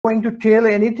going to tell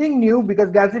anything new, because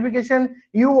gasification,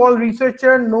 you all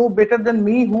researchers know better than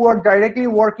me who are directly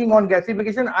working on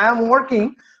gasification. I am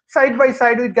working side by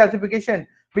side with gasification,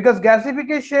 because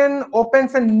gasification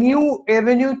opens a new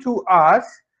avenue to us,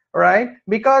 right?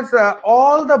 Because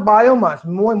all the biomass,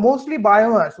 mostly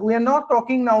biomass, we are not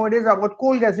talking nowadays about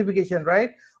coal gasification,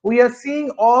 right? We are seeing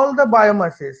all the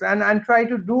biomasses and try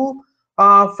to do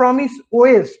from its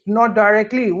waste, not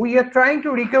directly. We are trying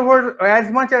to recover as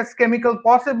much as chemical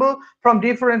possible from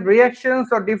different reactions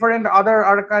or different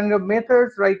other kind of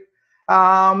methods, like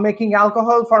making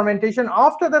alcohol, fermentation.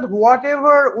 After that,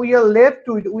 whatever we are left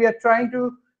with, we are trying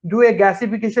to do a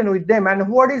gasification with them. And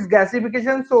what is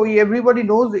gasification? So everybody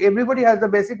knows, everybody has the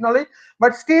basic knowledge,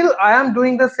 but still I am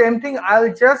doing the same thing.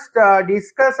 I'll just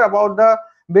discuss about the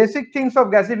basic things of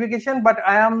gasification, but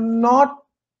I am not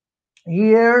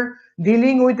here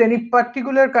dealing with any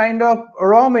particular kind of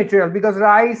raw material, because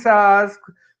rice husk,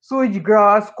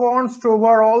 switchgrass, corn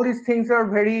stover, all these things are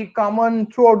very common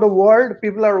throughout the world.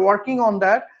 People are working on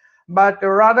that, but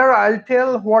rather I'll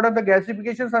tell what are the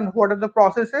gasifications and what are the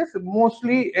processes,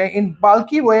 mostly in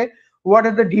bulky way, what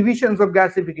are the divisions of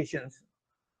gasifications,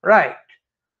 right?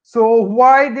 So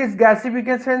why this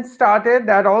gasification started,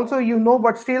 that also you know,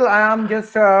 but still I am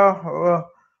just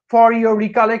for your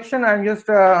recollection, I'm just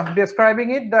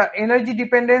describing it. The energy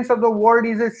dependence of the world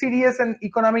is a serious and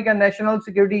economic and national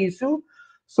security issue.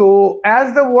 So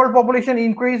as the world population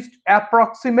increased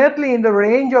approximately in the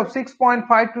range of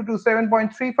 6.52 to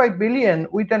 7.35 billion,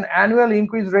 with an annual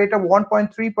increase rate of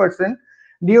 1.3%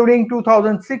 during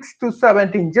 2006 to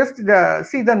 17, just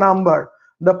see the number.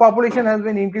 The population has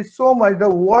been increased so much, the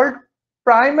world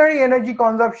primary energy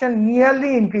consumption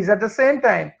nearly increased. At the same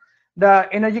time, the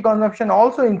energy consumption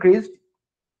also increased.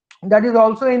 That is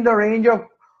also in the range of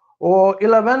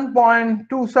 11.27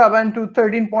 to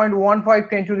 13.15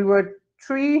 10 to the power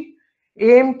 3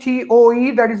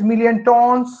 MTOE, that is million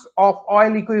tons of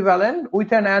oil equivalent,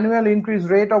 with an annual increase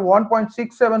rate of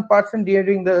 1.67%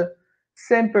 during the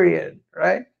same period,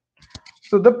 right?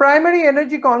 So the primary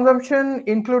energy consumption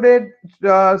included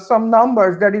some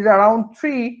numbers, that is around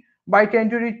 3 by 10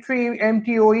 to the 3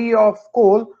 MTOE of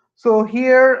coal. So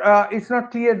here it's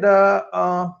not clear, the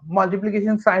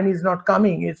multiplication sign is not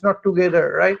coming, it's not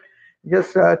together, right?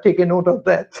 Just take a note of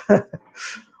that.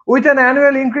 With an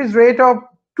annual increase rate of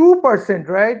 2%,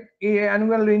 right?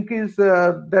 Annual increase,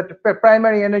 that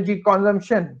primary energy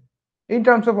consumption in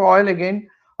terms of oil again.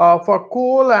 For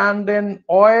coal and then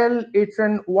oil, it's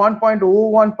an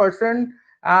 1.01%.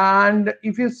 And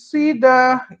if you see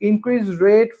the increase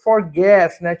rate for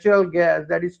gas, natural gas,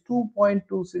 that is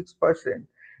 2.26%.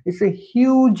 It's a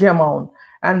huge amount,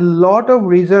 and a lot of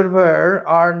reservoirs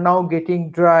are now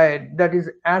getting dried. That is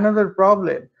another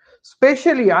problem.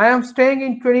 Especially, I am staying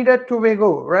in Trinidad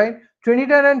Tobago, right?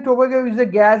 Trinidad and Tobago is a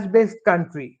gas-based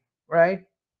country, right?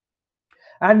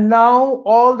 And now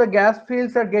all the gas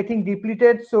fields are getting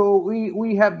depleted, so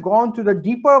we have gone to the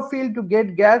deeper field to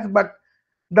get gas, but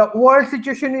the world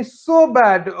situation is so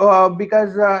bad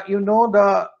because you know,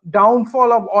 the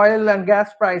downfall of oil and gas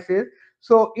prices,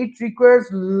 so it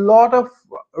requires a lot of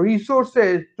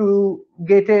resources to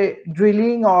get a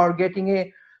drilling or getting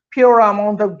a pure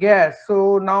amount of gas.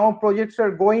 So now projects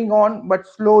are going on, but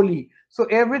slowly. So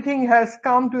everything has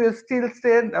come to a still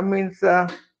state, I mean,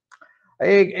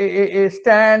 a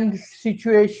stand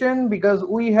situation, because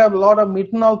we have a lot of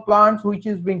methanol plants which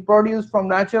is being produced from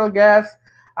natural gas,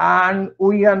 and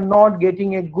we are not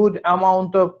getting a good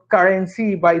amount of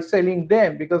currency by selling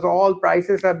them, because all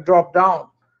prices have dropped down,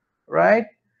 right?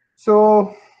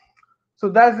 So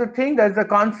that's the thing, that's the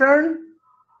concern.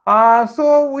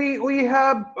 So we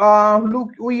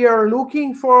are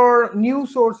looking for new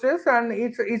sources, and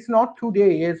it's not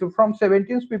today. It's from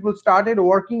 17th people started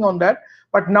working on that,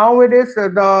 but nowadays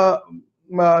the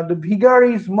vigor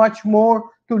is much more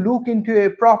to look into a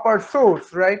proper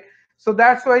source, right? So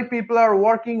that's why people are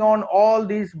working on all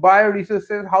these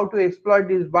bioresources, how to exploit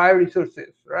these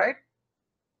bioresources, right?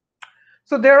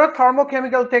 So there are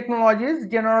thermochemical technologies.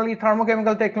 Generally,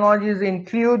 thermochemical technologies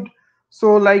include,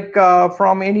 so like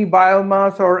from any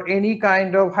biomass or any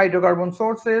kind of hydrocarbon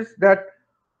sources, that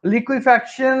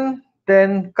liquefaction,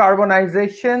 then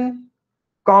carbonization,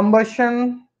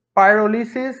 combustion,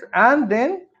 pyrolysis, and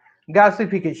then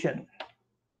gasification.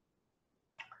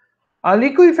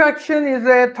 Liquefaction is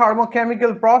a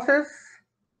thermochemical process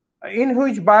in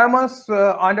which biomass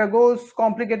undergoes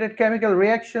complicated chemical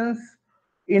reactions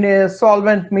in a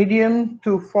solvent medium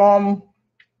to form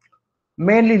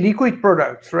mainly liquid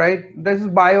products, right? This is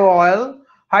bio oil.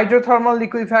 Hydrothermal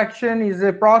liquefaction is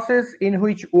a process in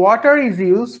which water is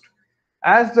used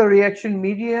as the reaction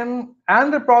medium,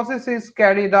 and the process is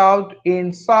carried out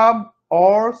in sub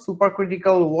or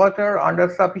supercritical water under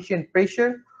sufficient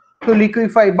pressure to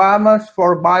liquefy biomass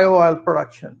for bio-oil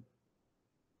production.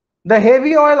 The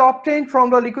heavy oil obtained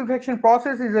from the liquefaction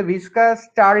process is a viscous,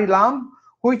 tarry lump,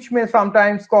 which may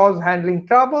sometimes cause handling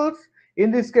troubles.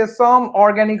 In this case, some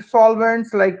organic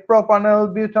solvents like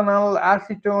propanol, butanol,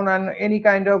 acetone, and any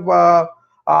kind of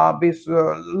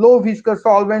low viscous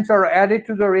solvents are added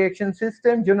to the reaction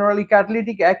system. Generally,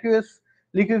 catalytic aqueous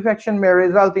liquefaction may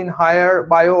result in higher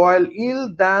bio-oil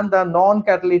yield than the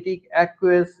non-catalytic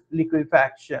aqueous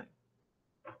liquefaction.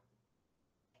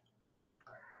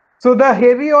 So the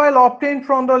heavy oil obtained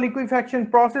from the liquefaction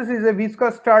process is a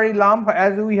viscous tarry lump,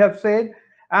 as we have said,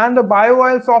 and the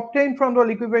bio-oils obtained from the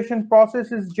liquefaction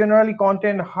process is generally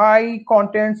contain high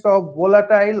contents of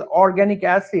volatile organic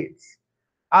acids,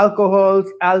 alcohols,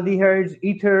 aldehydes,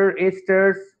 ether,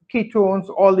 esters, ketones,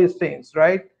 all these things,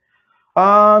 right?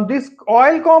 These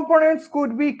oil components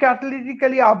could be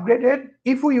catalytically upgraded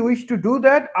if we wish to do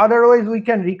that. Otherwise, we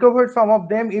can recover some of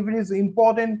them if it is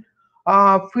important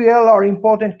fuel or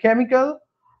important chemical,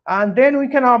 and then we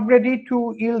can upgrade it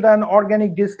to yield an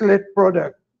organic distillate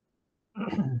product.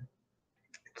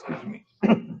 Excuse me.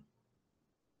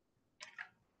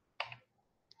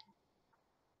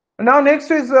 Now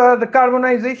next is the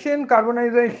carbonization.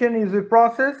 Carbonization is a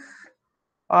process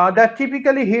that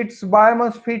typically heats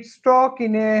biomass feedstock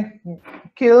in a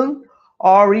kiln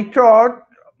or retort.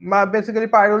 Basically,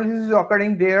 pyrolysis is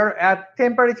occurring there at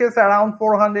temperatures around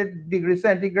 400 degrees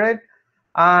centigrade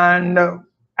and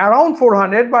around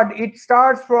 400, but it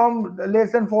starts from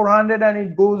less than 400 and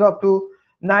it goes up to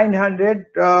 900,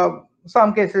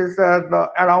 some cases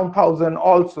around 1000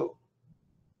 also.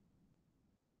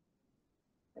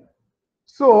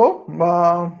 So,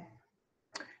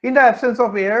 in the absence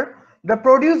of air, the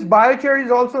produced biochar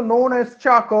is also known as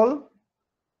charcoal.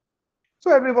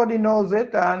 So everybody knows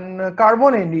it, and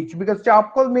carbon enriched, because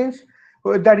charcoal means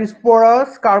that is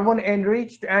porous, carbon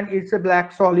enriched, and it's a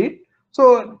black solid.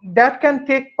 So that can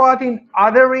take part in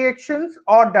other reactions,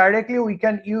 or directly we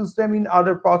can use them in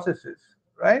other processes,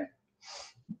 right?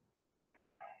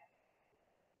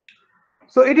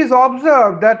 So it is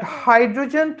observed that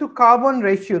hydrogen to carbon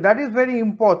ratio, that is very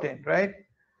important, right?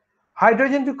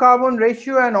 Hydrogen to carbon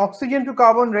ratio and oxygen to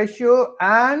carbon ratio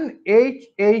and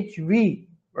HHV,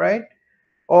 right?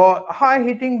 Or high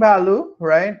heating value,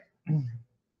 right?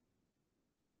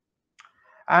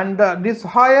 And this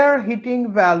higher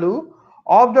heating value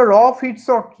of the raw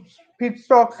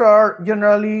feedstocks are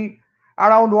generally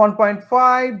around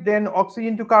 1.5, then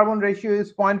oxygen to carbon ratio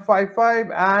is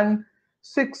 0.55, and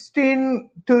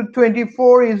 16 to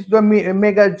 24 is the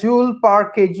megajoule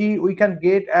per kg we can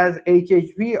get as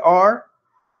HHV, or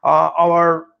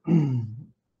our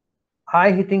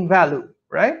high heating value,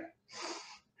 right?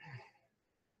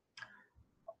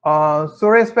 So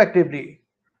respectively,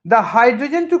 the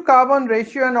hydrogen to carbon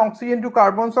ratio and oxygen to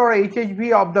carbons, or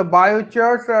HHV, of the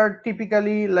biochars are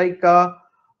typically like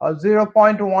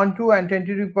 0.12 and 10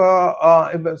 to the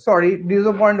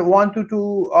 0.12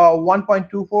 to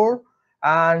 1.24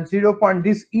 and 0.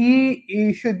 This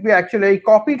E should be actually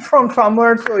copied from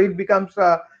somewhere, so it becomes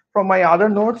from my other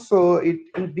notes. So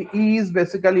the E is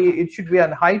basically, it should be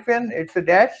an hyphen, it's a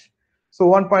dash. So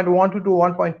 1.12 to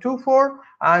 1.24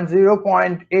 and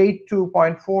 0.8 to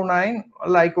 0.49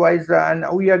 likewise, and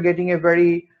we are getting a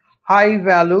very high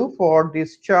value for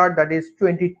this chart, that is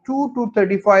 22 to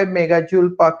 35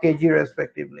 megajoule per kg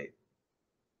respectively.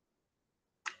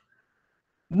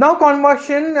 Now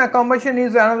combustion. Combustion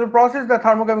is another process, the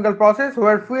thermochemical process,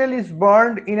 where fuel is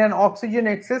burned in an oxygen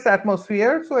excess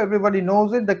atmosphere. So everybody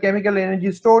knows it. The chemical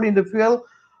energy stored in the fuel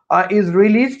is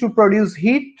released to produce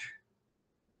heat,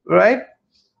 right,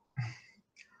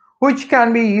 which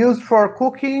can be used for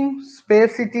cooking,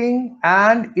 space heating,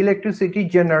 and electricity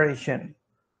generation.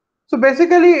 So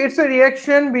basically, it's a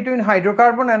reaction between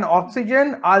hydrocarbon and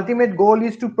oxygen. Ultimate goal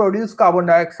is to produce carbon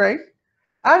dioxide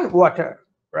and water,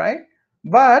 right?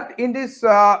 But in this,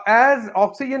 as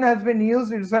oxygen has been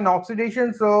used, it's an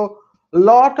oxidation, so a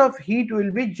lot of heat will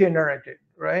be generated,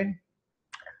 right?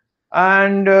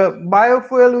 And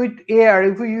biofuel with air,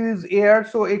 if we use air,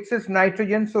 so excess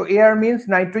nitrogen, so air means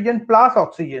nitrogen plus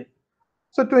oxygen.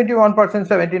 So 21%,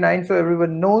 79, so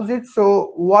everyone knows it.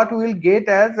 So what we will get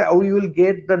as, we will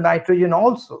get the nitrogen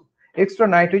also, extra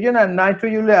nitrogen, and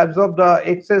nitrogen will absorb the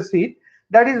excess heat.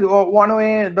 That is one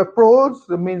way. The pros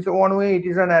means one way it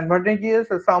is an advantageous,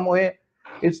 some way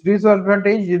it's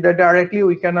disadvantage, that directly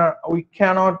we cannot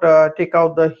take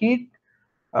out the heat.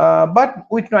 But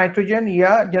with nitrogen,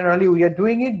 yeah, generally we are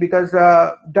doing it because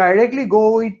directly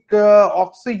go with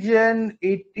oxygen,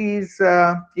 it is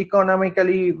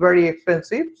economically very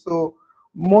expensive. So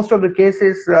most of the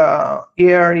cases,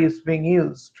 air is being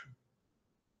used.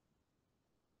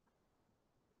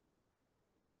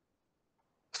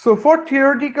 So for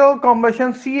theoretical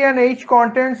combustion, C and H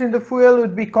contents in the fuel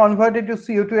would be converted to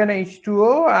CO2 and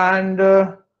H2O,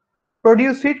 and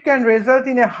produced heat can result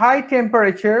in a high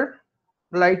temperature,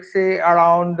 like say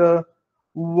around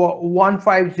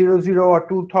 1500 or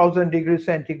 2000 degrees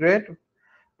centigrade.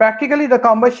 Practically, the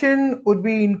combustion would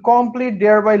be incomplete,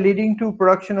 thereby leading to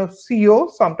production of CO,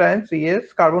 sometimes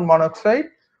yes, carbon monoxide.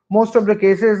 Most of the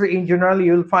cases, in general,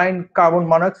 you'll find carbon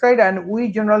monoxide, and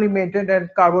we generally maintain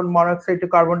that carbon monoxide to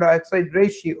carbon dioxide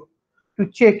ratio to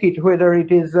check it whether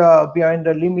it is beyond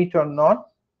the limit or not.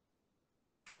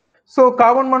 So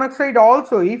carbon monoxide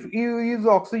also, if you use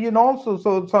oxygen also,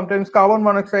 so sometimes carbon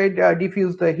monoxide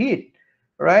diffuse the heat,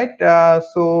 right?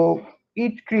 So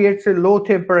it creates a low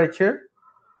temperature.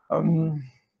 Um,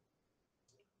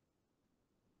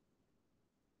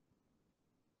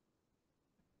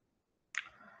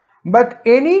 But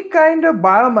any kind of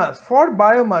biomass, for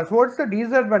biomass, what's the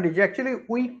disadvantage? Actually,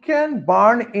 we can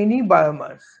burn any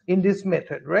biomass in this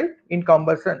method, right? In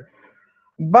combustion.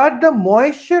 But the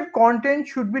moisture content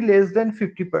should be less than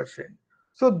 50%.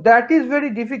 So that is very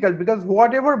difficult because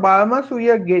whatever biomass we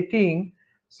are getting,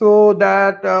 so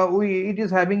that it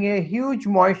is having a huge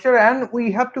moisture, and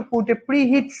we have to put a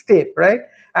preheat step, right?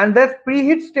 And that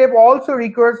preheat step also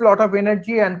requires a lot of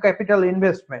energy and capital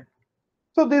investment.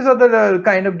 So these are the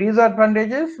kind of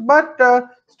disadvantages, but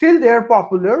still they are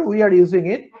popular. We are using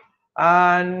it.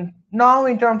 And now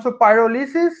in terms of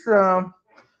pyrolysis,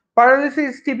 pyrolysis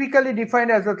is typically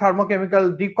defined as a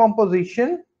thermochemical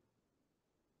decomposition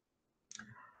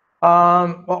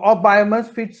of biomass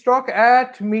feedstock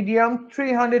at medium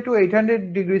 300 to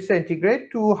 800 degrees centigrade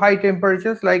to high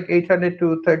temperatures like 800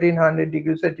 to 1300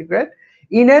 degrees centigrade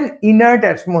in an inert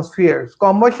atmosphere.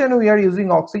 Combustion, we are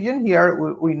using oxygen,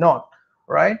 here we not,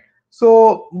 right?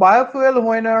 So biofuel,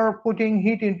 when are putting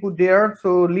heat input there,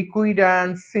 so liquid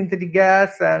and synthetic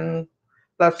gas and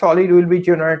plus solid will be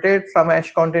generated, some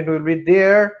ash content will be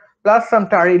there, plus some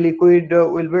tarry liquid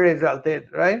will be resulted,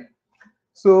 right?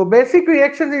 So basic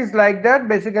reaction is like that.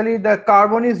 Basically, the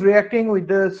carbon is reacting with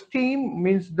the steam,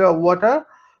 means the water,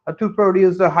 to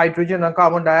produce the hydrogen and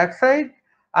carbon dioxide.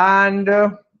 And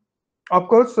of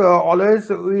course, always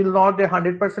will not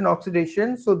 100%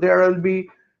 oxidation. So there will be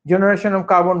generation of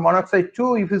carbon monoxide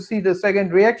too, if you see the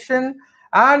second reaction.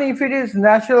 And if it is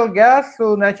natural gas,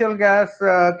 so natural gas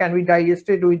can be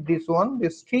digested with this one,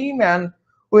 the steam, and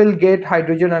will get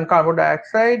hydrogen and carbon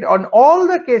dioxide. On all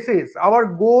the cases, our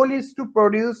goal is to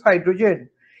produce hydrogen.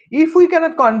 If we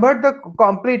cannot convert the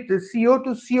complete CO to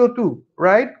CO2,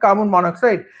 right, carbon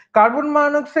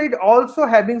monoxide also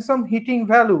having some heating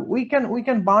value, we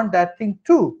can burn that thing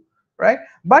too, right?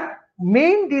 But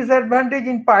main disadvantage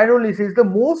in pyrolysis, the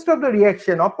most of the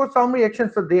reaction, of course some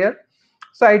reactions are there,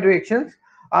 side reactions,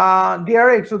 they are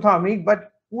exothermic, but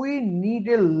we need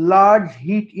a large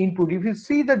heat input. If you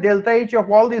see the delta H of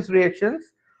all these reactions,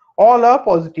 all are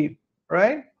positive,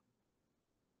 right?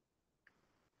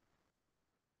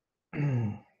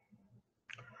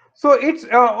 So it's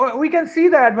we can see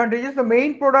the advantages. The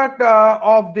main product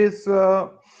of this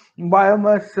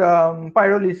biomass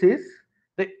pyrolysis,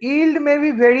 the yield may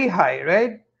be very high,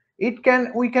 right?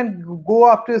 We can go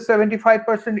up to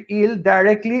 75% yield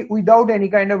directly without any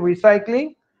kind of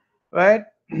recycling, right?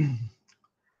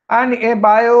 And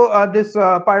a this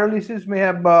pyrolysis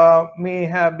may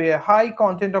have a high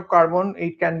content of carbon.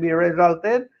 It can be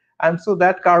resulted, and so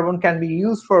that carbon can be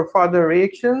used for further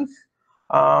reactions.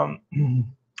 Um,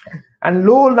 and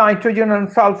low nitrogen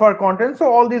and sulfur content. So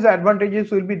all these advantages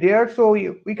will be there. So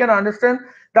we can understand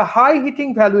the high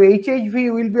heating value,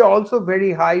 HHV, will be also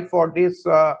very high for this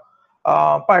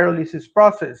pyrolysis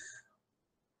process,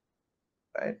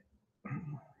 right?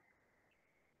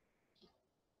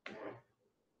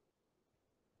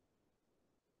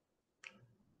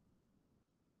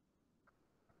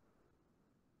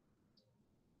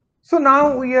 So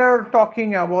now we are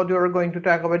talking about, we are going to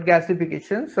talk about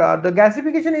gasifications. The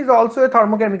gasification is also a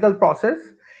thermochemical process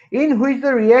in which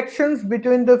the reactions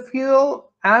between the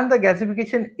fuel and the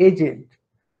gasification agent,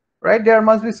 right? There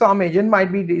must be some agent,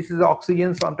 might be this is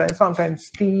oxygen, sometimes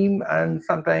steam, and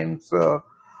sometimes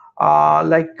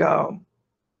like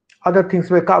other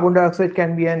things where carbon dioxide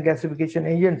can be an gasification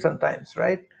agent sometimes,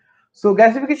 right? So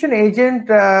gasification agent,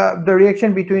 the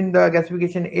reaction between the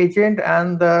gasification agent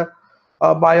and the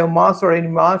biomass or any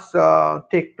mass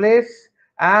take place,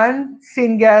 and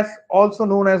syngas, also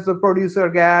known as the producer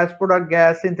gas, product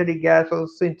gas, synthetic gas, or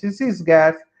synthesis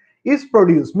gas, is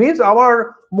produced. Means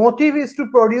our motive is to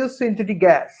produce synthetic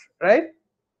gas, right?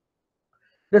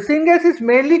 The syngas is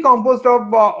mainly composed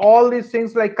of all these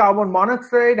things like carbon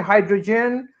monoxide,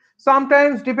 hydrogen.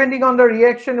 Sometimes, depending on the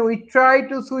reaction, we try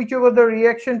to switch over the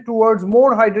reaction towards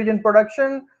more hydrogen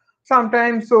production.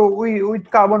 Sometimes, so we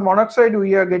with carbon monoxide,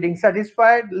 we are getting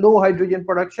satisfied, low hydrogen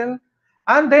production.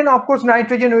 And then, of course,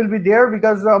 nitrogen will be there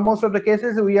because most of the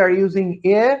cases we are using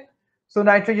air. So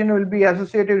nitrogen will be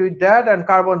associated with that, and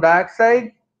carbon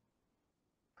dioxide.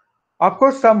 Of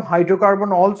course, some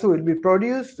hydrocarbon also will be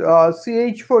produced.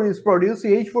 CH4 is produced.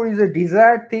 CH4 is a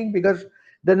desired thing because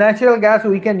the natural gas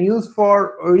we can use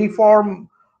for reforming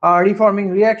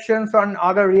reactions and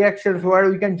other reactions where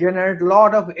we can generate a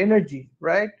lot of energy,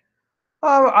 right?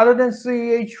 Other than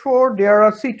CH4, there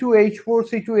are C2H4,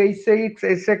 C2H6,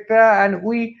 etc. And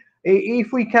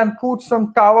if we can put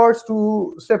some towers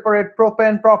to separate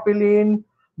propane, propylene,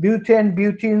 butane,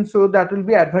 butene, so that will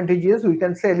be advantageous. We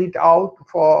can sell it out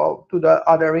to the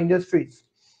other industries.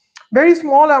 Very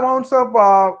small amounts of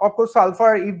course,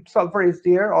 sulfur. If sulfur is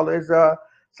there, always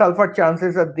sulfur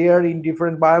chances are there in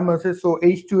different biomasses. So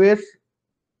H2S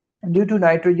due to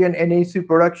nitrogen NAC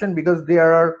production, because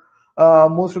there are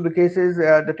most of the cases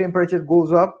the temperature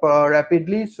goes up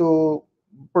rapidly, so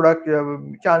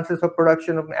chances of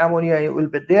production of ammonia will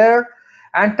be there,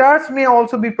 and tars may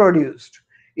also be produced.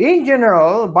 In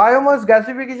general, biomass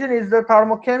gasification is the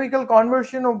thermochemical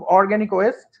conversion of organic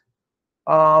waste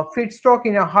feedstock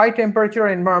in a high temperature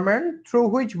environment through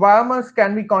which biomass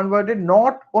can be converted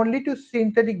not only to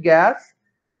synthetic gas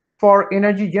for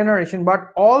energy generation but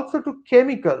also to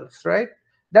chemicals, right?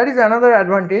 That is another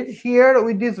advantage. Here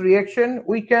with this reaction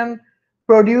we can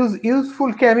produce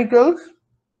useful chemicals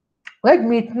like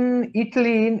methane,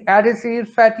 ethylene, adhesives,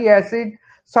 fatty acid,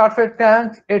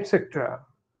 surfactants, etc.,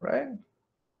 right?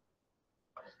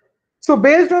 So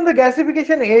based on the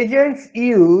gasification agents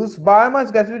used,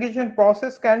 biomass gasification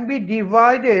process can be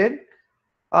divided.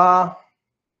 uh,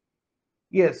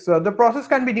 Yes, so the process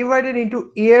can be divided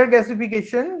into air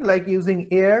gasification, like using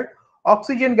air,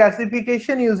 oxygen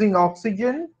gasification using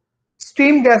oxygen,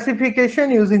 steam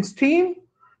gasification using steam,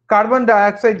 carbon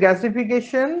dioxide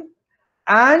gasification,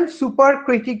 and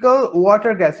supercritical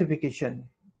water gasification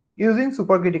using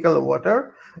supercritical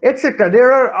water, etc.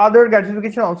 There are other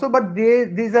gasification also, but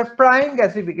these are prime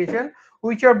gasification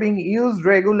which are being used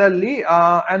regularly,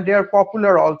 and they are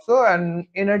popular also. And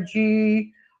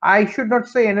energy, I should not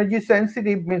say energy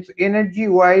sensitive, means energy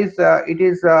wise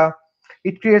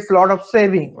it creates a lot of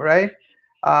saving, right?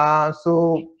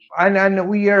 So and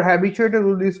we are habituated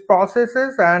to these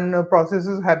processes, and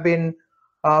processes have been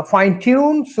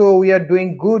fine-tuned, so we are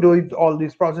doing good with all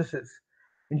these processes.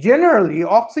 Generally,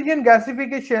 oxygen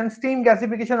gasification, steam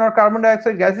gasification, or carbon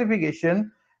dioxide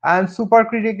gasification, and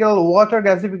supercritical water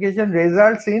gasification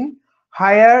results in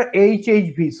higher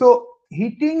HHV. So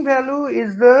heating value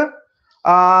is the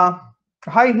uh,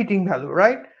 high heating value,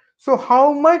 right? So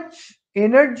how much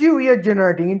energy we are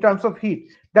generating in terms of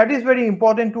heat, that is very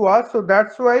important to us. So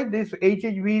that's why this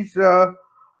HHV's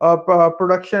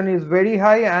production is very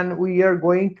high, and we are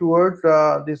going towards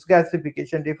this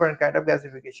gasification, different kind of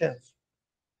gasifications.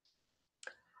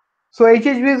 So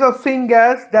HHVs of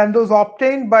syngas than those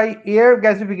obtained by air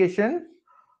gasification,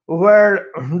 where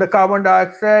the carbon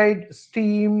dioxide,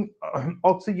 steam,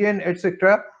 oxygen,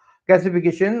 etc.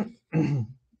 gasification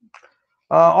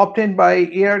obtained by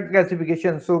air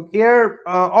gasification. So air,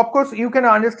 of course, you can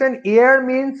understand air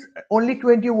means only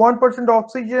 21%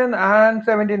 oxygen and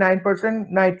 79%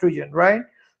 nitrogen, right?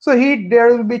 So heat, there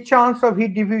will be chance of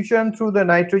heat diffusion through the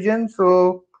nitrogen.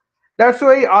 So that's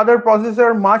why other processes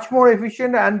are much more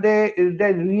efficient, and they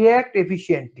react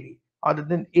efficiently other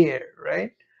than air,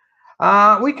 right?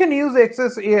 We can use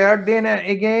excess air, then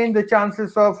again the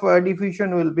chances of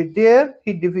diffusion will be there,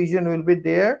 heat diffusion will be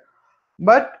there,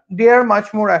 but they are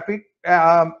much more active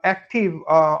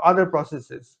other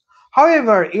processes.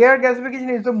 However, air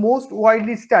gasification is the most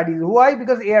widely studied. Why?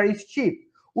 Because air is cheap.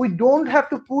 We don't have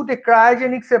to put a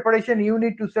cryogenic separation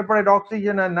unit to separate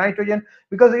oxygen and nitrogen,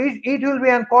 because it will be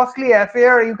a costly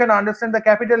affair. You can understand the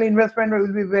capital investment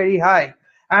will be very high.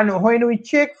 And when we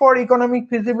check for economic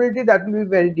feasibility, that will be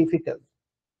very difficult.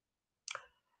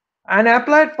 An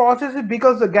applied process is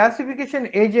because the gasification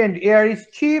agent air is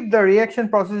cheap, the reaction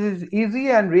process is easy,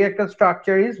 and reactor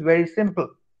structure is very simple.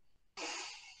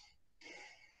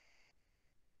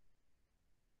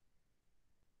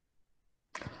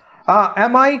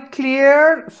 Am I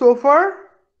clear so far?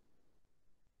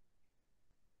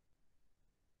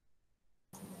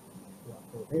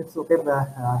 It's okay.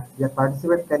 Dear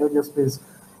participant, can you just please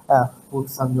put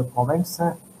some your comments?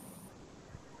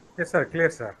 Yes, sir. Clear,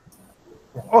 sir.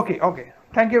 Yeah. Okay, okay.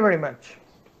 Thank you very much.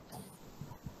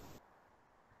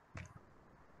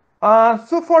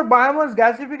 So for biomass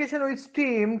gasification with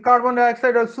steam, carbon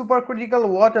dioxide or supercritical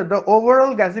water, the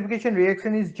overall gasification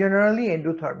reaction is generally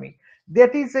endothermic.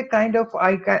 That is a kind of,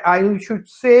 I should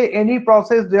say, any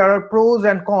process, there are pros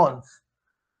and cons.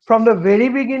 From the very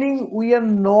beginning, we are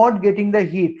not getting the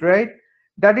heat, right?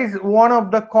 That is one of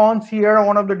the cons here,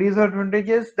 one of the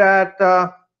disadvantages, that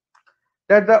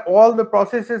all the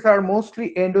processes are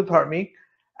mostly endothermic,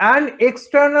 and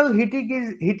external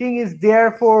heating is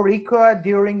therefore required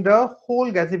during the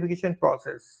whole gasification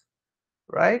process,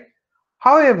 right?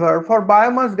 However, for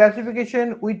biomass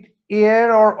gasification with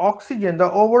air or oxygen,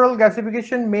 the overall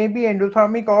gasification may be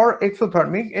endothermic or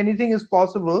exothermic. Anything is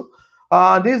possible.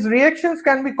 These reactions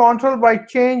can be controlled by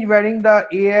change varying the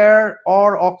air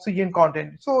or oxygen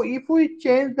content. So if we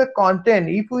change the content,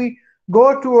 if we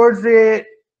go towards a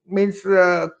means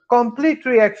complete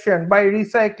reaction by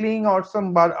recycling or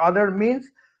some other means,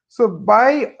 so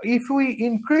by if we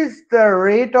increase the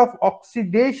rate of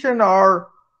oxidation or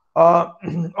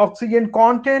oxygen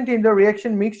content in the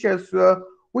reaction mixtures,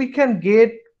 we can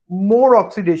get more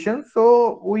oxidation,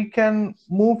 so we can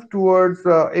move towards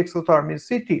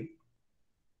exothermicity.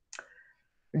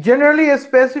 Generally, a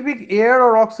specific air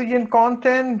or oxygen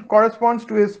content corresponds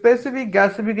to a specific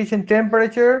gasification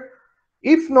temperature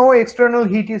if no external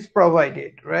heat is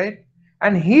provided, right?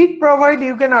 And heat provide,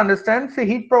 you can understand, say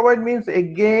heat provide means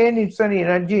again it's an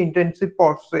energy intensive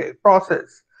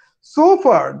process. So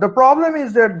far, the problem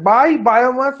is that by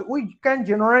biomass we can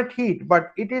generate heat,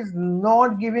 but it is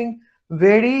not giving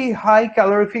very high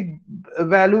calorific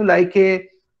value like a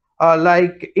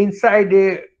like inside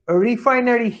a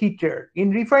refinery heater.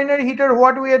 In refinery heater,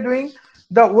 what we are doing,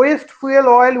 the waste fuel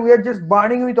oil we are just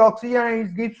burning with oxygen and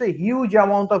it gives a huge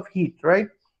amount of heat, right?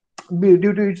 Due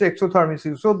to its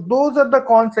exothermicity. So those are the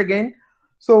cons again.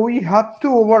 So we have to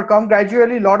overcome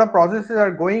gradually. A lot of processes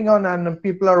are going on and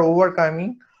people are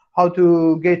overcoming how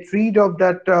to get rid of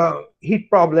that heat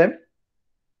problem.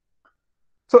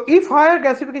 So if higher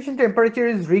gasification temperature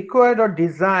is required or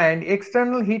designed,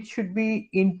 external heat should be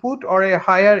input or a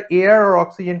higher air or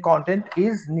oxygen content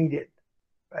is needed,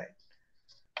 right?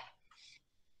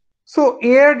 So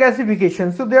air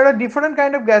gasification. So there are different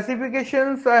kind of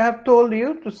gasifications I have told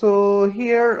you. So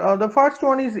here the first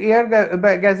one is air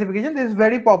gasification. This is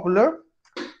very popular.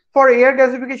 For air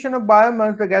gasification of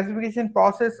biomass, the gasification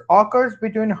process occurs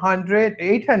between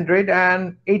 800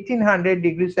 and 1800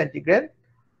 degrees centigrade.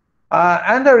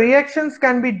 And the reactions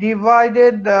can be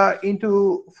divided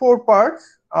into four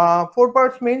parts. Four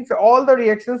parts means all the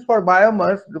reactions for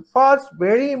biomass. The first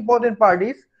very important part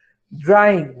is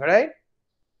drying, right?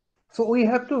 So we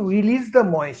have to release the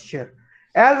moisture.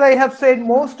 As I have said,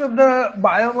 most of the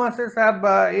biomasses have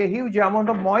a huge amount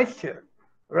of moisture,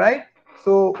 right?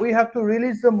 So we have to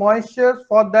release the moisture.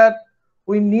 For that,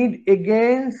 we need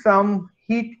again some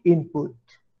heat input.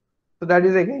 So that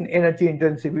is again energy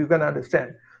intensive, you can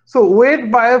understand. So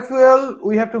wet biofuel,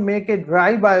 we have to make a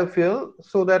dry biofuel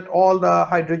so that all the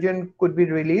hydrogen could be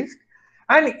released.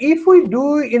 And if we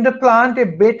do in the plant a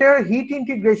better heat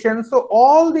integration, so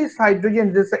all this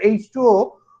hydrogen, this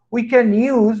H2O, we can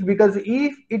use, because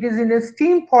if it is in a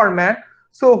steam format,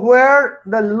 so where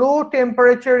the low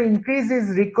temperature increase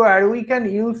is required, we can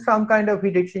use some kind of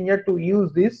heat exchanger to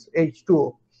use this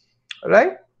H2O,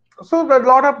 right? So a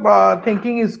lot of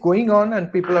thinking is going on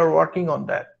and people are working on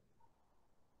that.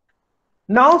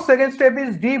 Now second step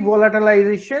is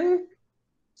devolatilization.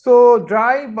 So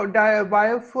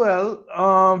biofuel,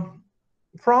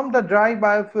 from the dry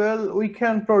biofuel we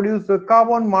can produce the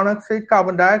carbon monoxide,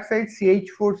 carbon dioxide, CH4,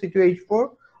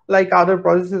 C2H4, like other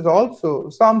processes also.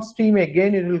 Some steam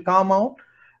again it will come out,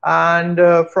 and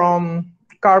from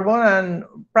carbon and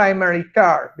primary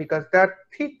tar, because that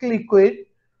thick liquid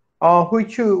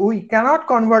which we cannot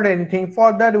convert anything.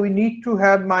 For that we need to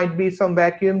have, might be some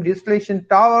vacuum distillation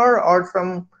tower or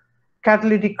some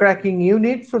catalytic cracking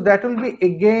unit. So that will be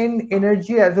again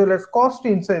energy as well as cost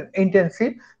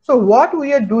intensive. So what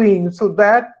we are doing, so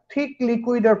that thick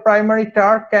liquid or primary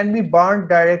tar can be burned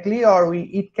directly, or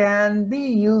it can be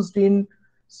used in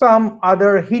some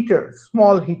other heaters,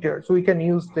 small heaters. We can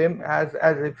use them as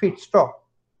a feedstock.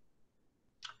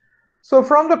 So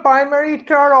from the primary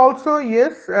tar also,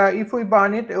 yes, if we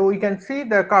burn it, we can see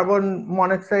the carbon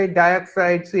monoxide,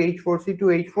 dioxide, CH4,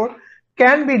 C2H4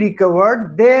 can be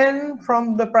recovered. Then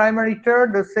from the primary tar,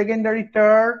 the secondary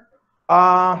tar,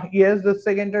 yes, the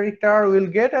secondary tar will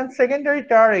get, and secondary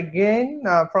tar again,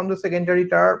 from the secondary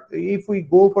tar, if we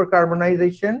go for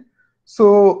carbonization,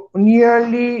 So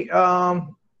nearly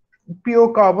pure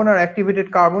carbon or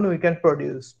activated carbon we can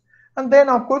produce. And then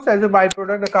of course as a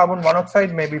byproduct the carbon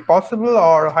monoxide may be possible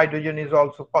or hydrogen is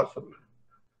also possible.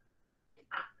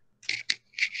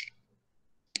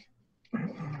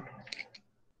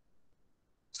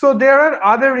 So there are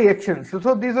other reactions.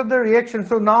 So these are the reactions.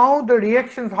 So now the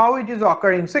reactions, how it is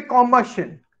occurring. Say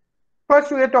combustion.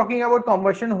 First, we are talking about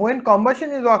combustion. When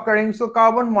combustion is occurring, so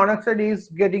carbon monoxide is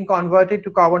getting converted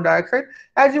to carbon dioxide.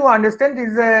 As you understand,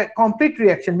 this is a complete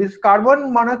reaction. This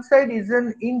carbon monoxide is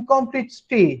an incomplete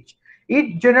stage.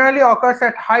 It generally occurs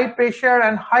at high pressure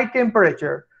and high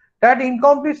temperature. That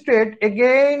incomplete state,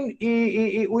 again,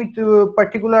 with a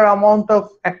particular amount of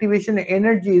activation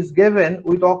energy is given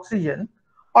with oxygen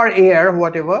or air,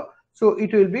 whatever. So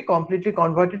it will be completely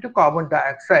converted to carbon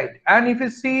dioxide. And if you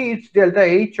see its delta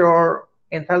H or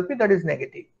enthalpy, that is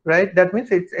negative, right? That means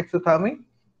it's exothermic.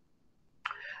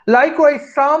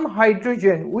 Likewise, some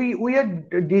hydrogen, we are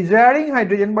desiring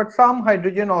hydrogen, but some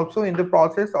hydrogen also in the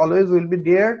process always will be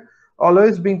there,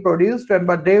 always being produced,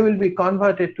 but they will be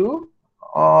converted to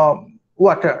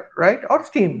water, right? Or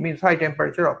steam, means high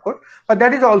temperature, of course. But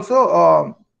that is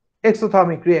also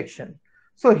exothermic reaction.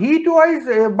 So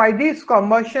heat-wise, by this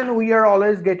combustion, we are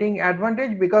always getting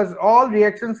advantage because all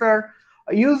reactions are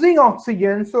using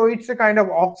oxygen. So it's a kind of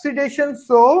oxidation.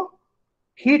 So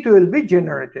heat will be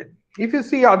generated. If you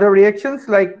see other reactions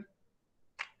like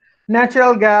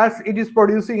natural gas, it is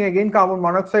producing again carbon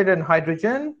monoxide and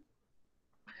hydrogen.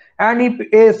 And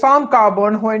if some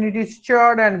carbon, when it is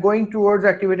charred and going towards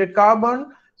activated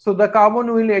carbon, so the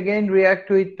carbon will again react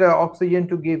with oxygen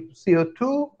to give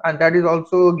CO2, and that is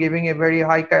also giving a very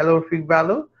high calorific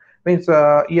value. Means,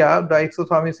 yeah, the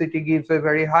exothermicity gives a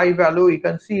very high value. You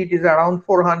can see it is around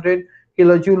 400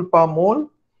 kilojoule per mole.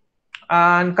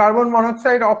 And carbon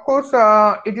monoxide, of course,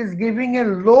 it is giving a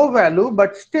low value,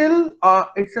 but still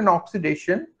it's an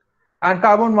oxidation. And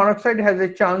carbon monoxide has a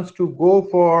chance to go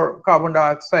for carbon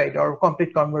dioxide or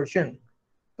complete conversion.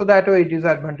 So that way it is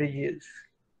advantageous.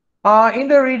 In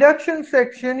the reduction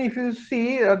section, if you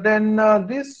see, then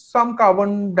this some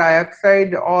carbon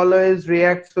dioxide always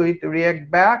reacts, so it reacts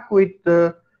back with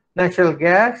the natural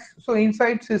gas. So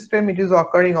inside system it is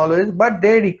occurring always, but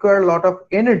they require a lot of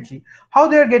energy. How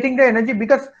they are getting the energy?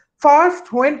 Because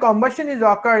first, when combustion is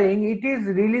occurring, it is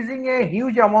releasing a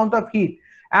huge amount of heat,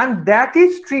 and that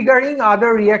is triggering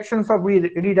other reactions of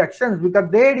reductions because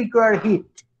they require heat.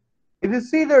 If you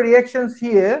see the reactions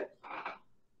here,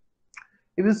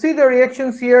 if you see the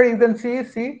reactions here, you can see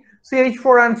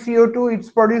CH4 and CO2, it's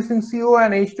producing CO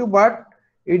and H2, but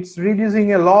it's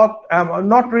releasing a lot,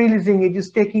 not releasing, it is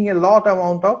taking a lot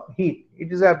amount of heat.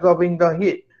 It is absorbing the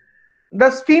heat. The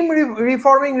steam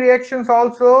reforming reactions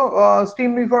also,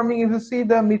 steam reforming, if you see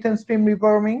the methane steam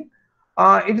reforming,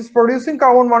 it is producing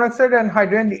carbon monoxide and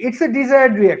hydrogen. It's a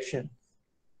desired reaction,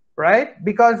 right?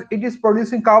 Because it is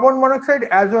producing carbon monoxide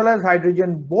as well as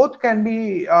hydrogen. Both can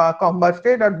be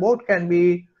combusted, or both can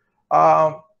be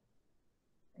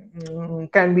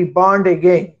burned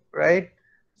again, right,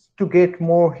 to get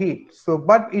more heat. So,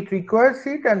 but it requires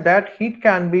heat, and that heat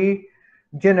can be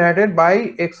generated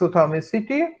by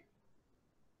exothermicity.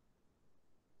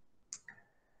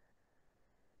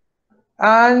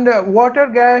 And water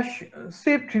gas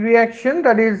shift reaction,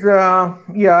 that is,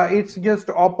 yeah, it's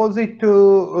just opposite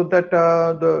to that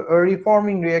the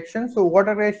reforming reaction. So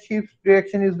water gas shift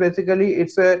reaction is basically,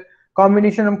 it's a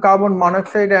combination of carbon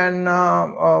monoxide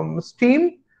and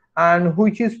steam, and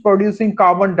which is producing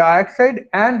carbon dioxide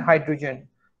and hydrogen.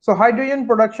 So hydrogen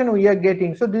production we are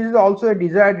getting. So this is also a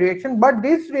desired reaction, but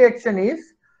this reaction is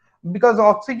because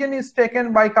oxygen is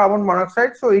taken by carbon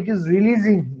monoxide, so it is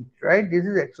releasing heat, right? This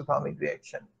is exothermic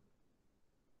reaction.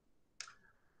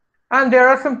 And there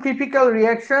are some typical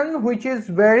reactions which is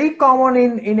very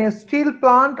common in a steel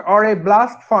plant or a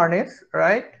blast furnace,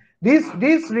 right?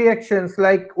 These reactions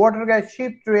like water gas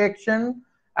shift reaction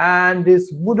and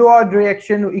this Woodward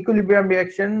reaction, equilibrium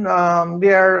reaction,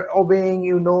 they are obeying,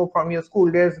 you know, from your school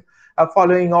days,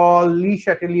 following all Le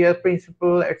Chatelier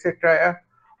principle, etc.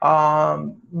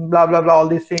 Blah blah blah, all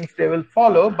these things they will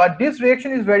follow. But this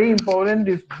reaction is very important,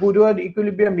 this Woodward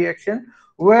equilibrium reaction,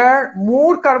 where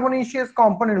more carbonaceous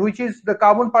component, which is the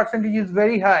carbon percentage is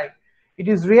very high, it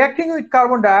is reacting with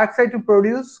carbon dioxide to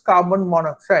produce carbon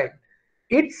monoxide.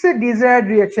 It's a desired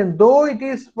reaction, though it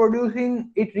is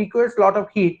producing, it requires a lot of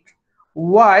heat.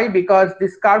 Why? Because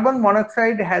this carbon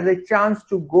monoxide has a chance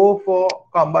to go for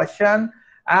combustion,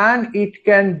 and it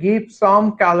can give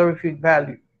some calorific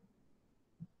value.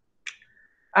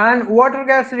 And water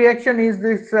gas reaction is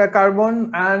this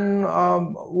carbon and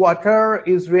water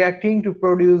is reacting to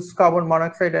produce carbon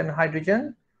monoxide and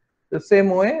hydrogen. the same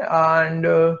way.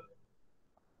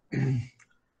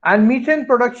 And methane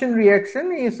production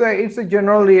reaction is it's a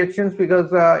general reactions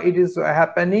because it is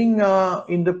happening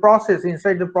in the process,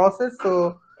 inside the process.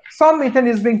 So some methane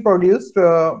is being produced,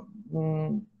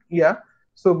 yeah.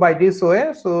 So by this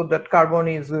way, so that carbon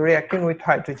is reacting with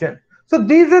hydrogen. So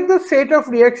these are the set of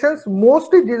reactions.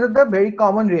 Mostly these are the very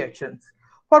common reactions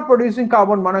for producing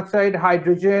carbon monoxide,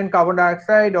 hydrogen, carbon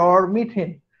dioxide, or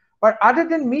methane. But other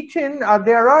than methane,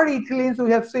 there are ethylenes. We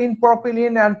have seen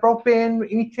propylene and propane,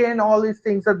 ethane, all these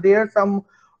things are there. Some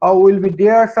will be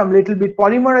there, some little bit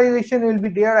polymerization will be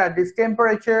there at this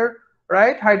temperature,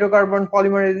 right? Hydrocarbon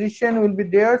polymerization will be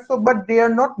there. So, but they are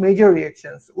not major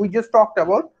reactions. We just talked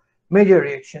about major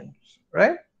reactions,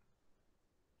 right?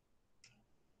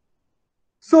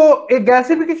 So a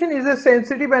gasification is a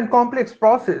sensitive and complex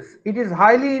process. It is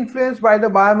highly influenced by the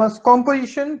biomass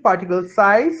composition, particle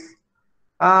size,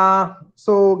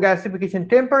 so gasification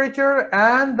temperature,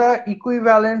 and the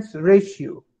equivalence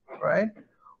ratio, right?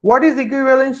 What is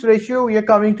equivalence ratio? We are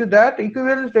coming to that.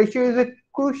 Equivalence ratio is a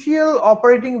crucial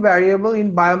operating variable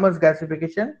in biomass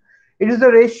gasification. It is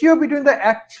the ratio between the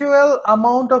actual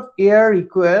amount of air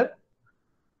required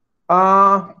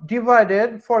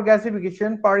divided for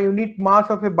gasification per unit mass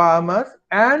of a biomass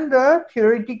and the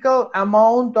theoretical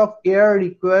amount of air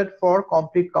required for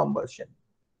complete combustion.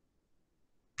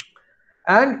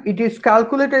 And it is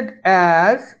calculated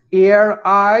as air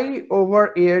I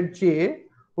over air J,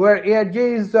 where air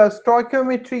J is the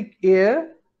stoichiometric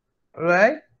air,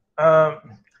 right?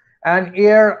 And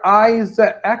air I is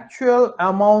the actual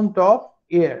amount of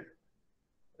air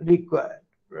required,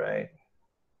 right?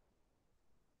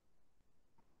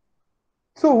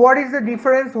 So what is the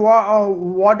difference?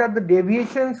 What are the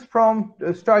deviations from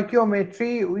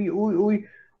stoichiometry?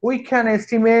 We can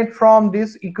estimate from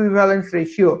this equivalence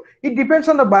ratio. It depends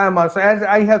on the biomass. As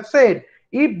I have said,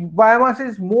 if biomass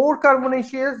is more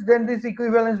carbonaceous, then this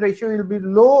equivalence ratio will be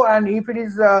low, and if it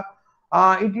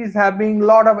is having a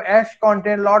lot of ash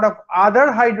content, lot of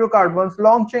other hydrocarbons,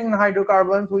 long chain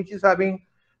hydrocarbons, which is having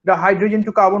the hydrogen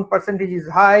to carbon percentage is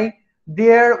high,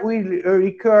 there we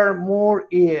require more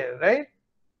air, right?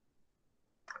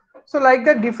 So like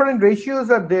that, different ratios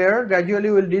are there. Gradually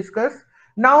we'll discuss.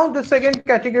 Now the second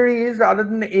category is, other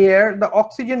than air, the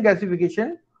oxygen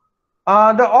gasification.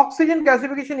 The oxygen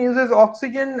gasification uses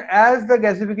oxygen as the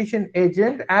gasification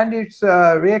agent, and its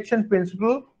reaction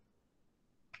principle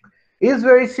is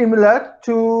very similar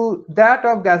to that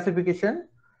of gasification.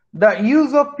 The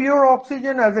use of pure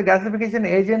oxygen as a gasification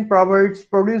agent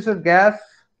produces gas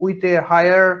with a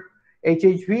higher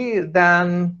HHV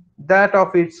than that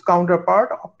of its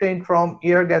counterpart obtained from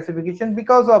air gasification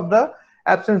because of the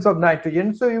absence of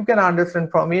nitrogen. So you can understand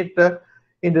from it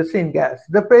in the syngas.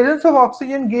 The presence of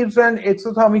oxygen gives an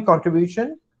exothermic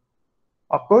contribution,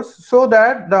 of course, so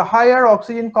that the higher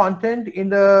oxygen content in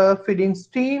the feeding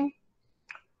steam,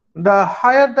 the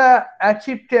higher the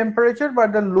achieved temperature,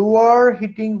 but the lower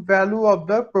heating value of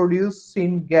the produced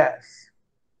syngas,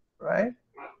 right?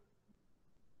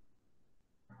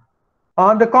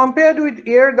 The compared with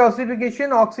air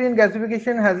gasification, oxygen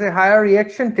gasification has a higher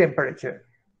reaction temperature,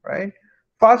 right?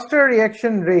 Faster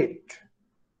reaction rate,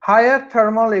 higher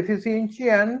thermal efficiency,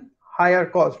 and higher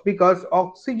cost because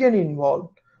oxygen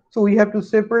involved. So we have to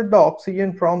separate the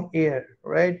oxygen from air,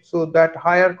 right? So that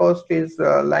higher cost is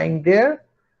lying there.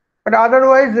 But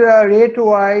otherwise,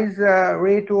 rate-wise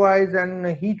and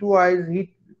heat-wise,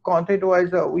 heat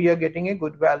content-wise, we are getting a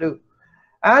good value.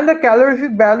 And the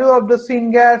calorific value of the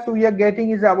syngas we are getting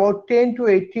is about 10 to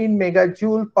 18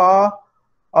 megajoule per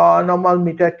normal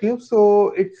meter cube.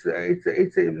 So it's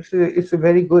a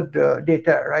very good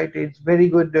data, right? It's very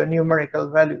good numerical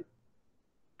value.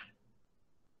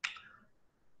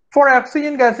 For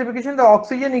oxygen gasification, the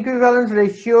oxygen equivalence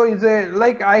ratio is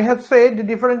like I have said, the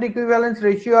different equivalence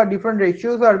ratio or different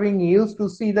ratios are being used to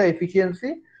see the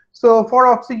efficiency. So for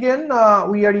oxygen,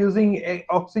 we are using a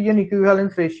oxygen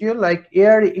equivalence ratio, like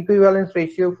air equivalence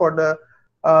ratio for the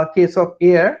case of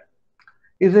air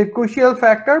is a crucial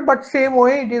factor, but same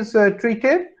way it is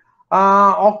treated.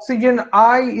 Oxygen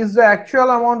I is the actual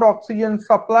amount of oxygen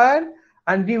supplied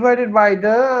and divided by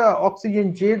the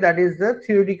oxygen J, that is the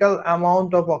theoretical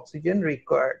amount of oxygen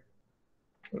required,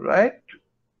 right?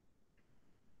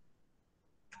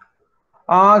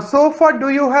 So far, do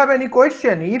you have any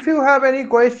question? If you have any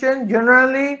question,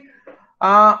 generally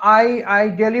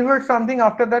I deliver something,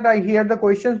 after that I hear the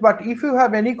questions, but if you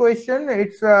have any question,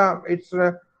 it's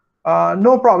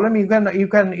no problem. You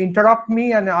can interrupt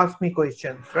me and ask me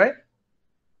questions, right?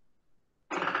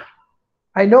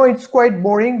 I know it's quite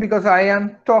boring because I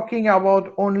am talking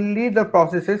about only the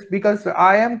processes, because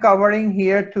I am covering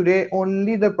here today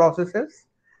only the processes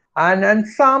and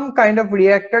some kind of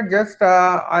reactor. Just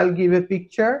I'll give a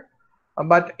picture,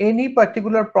 but any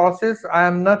particular process I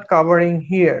am not covering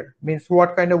here. Means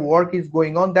what kind of work is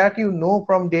going on, that you know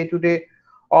from day to day.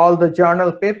 All the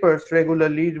journal papers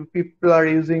regularly, people are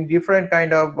using different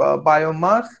kind of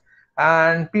biomass,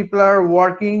 and people are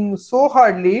working so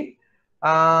hardly,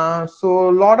 so a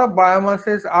lot of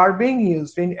biomasses are being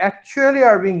used, in actually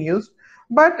are being used,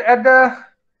 but at the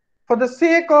for the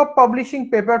sake of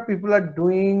publishing paper, people are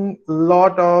doing a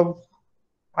lot of,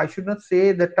 I should not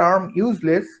say the term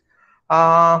useless,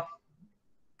 uh,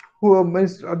 who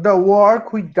means the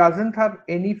work which doesn't have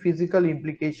any physical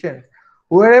implications.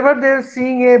 Wherever they're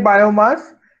seeing a biomass,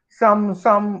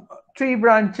 some tree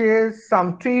branches,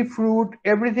 some tree fruit,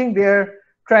 everything they're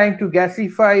trying to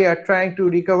gasify or trying to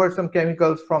recover some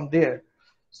chemicals from there.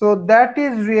 So that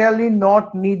is really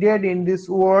not needed in this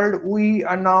world. We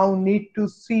are now need to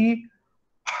see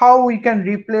how we can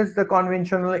replace the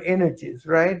conventional energies,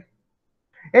 right?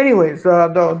 Anyways,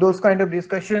 those kind of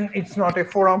discussion, it's not a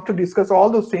forum to discuss all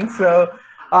those things.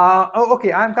 Oh,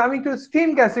 okay, I'm coming to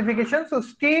steam gasification. So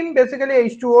steam, basically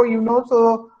H2O, you know.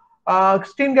 So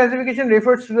steam gasification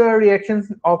refers to the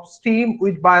reactions of steam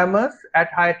with biomass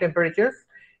at higher temperatures,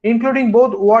 including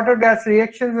both water gas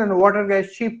reactions and water gas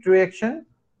shift reaction.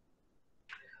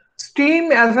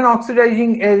 Steam as an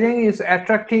oxidizing agent is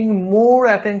attracting more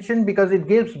attention because it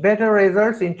gives better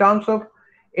results in terms of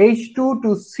H2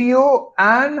 to CO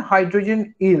and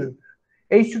hydrogen yield.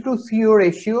 H2 to CO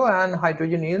ratio and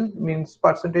hydrogen yield means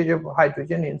percentage of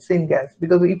hydrogen in syngas.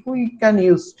 Because if we can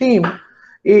use steam,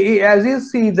 as you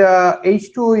see, the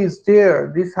H2O is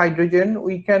there, this hydrogen,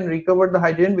 we can recover the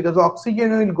hydrogen because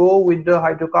oxygen will go with the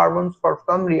hydrocarbons for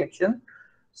some reaction.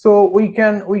 So we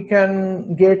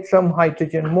can get some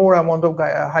hydrogen, more amount of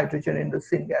hydrogen in the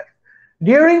syngas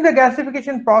during the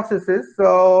gasification processes.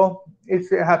 So it's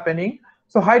happening.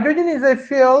 So hydrogen is a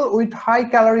fuel with high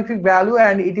calorific value,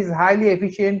 and it is highly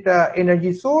efficient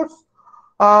energy source,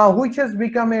 which has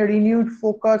become a renewed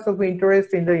focus of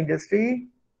interest in the industry.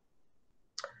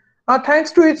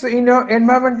 Thanks to its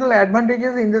environmental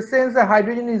advantages, in the sense that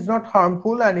hydrogen is not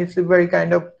harmful and it's a very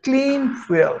kind of clean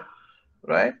fuel,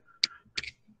 right?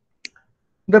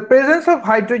 The presence of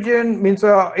hydrogen means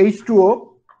H2O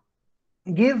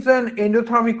gives an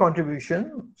endothermic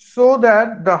contribution, so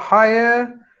that the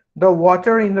higher the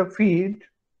water in the feed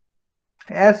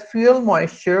as fuel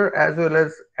moisture as well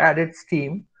as added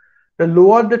steam, the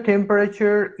lower the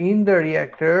temperature in the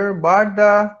reactor, but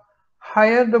the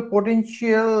higher the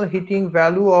potential heating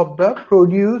value of the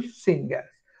produced syngas.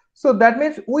 So that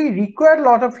means we require a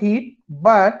lot of heat,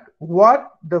 but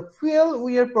what the fuel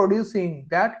we are producing,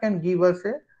 that can give us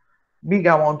a big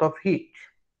amount of heat.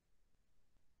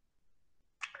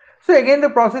 So again, the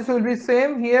process will be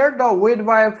same here. The wet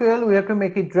biofuel, we have to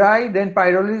make it dry, then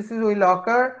pyrolysis will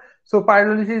occur. So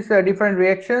pyrolysis are different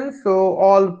reactions. So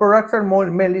all products are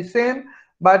mainly same,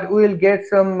 but we will get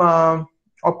some,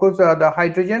 of course, the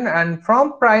hydrogen. And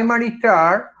from primary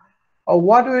tar,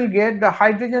 what we will get, the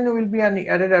hydrogen will be an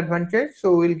added advantage.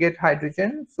 So we'll get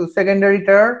hydrogen. So secondary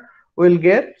tar we'll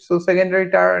get. So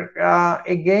secondary tar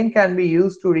again can be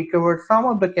used to recover some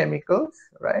of the chemicals,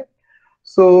 right?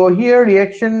 So here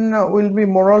reaction will be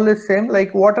more or less same,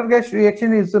 like water gas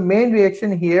reaction is the main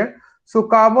reaction here. So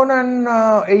carbon and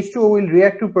H2O will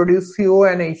react to produce CO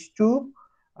and H2,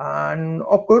 and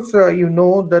of course you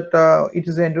know that it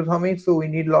is endothermic, so we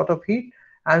need a lot of heat,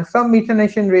 and some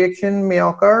methanation reaction may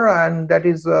occur, and that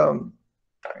is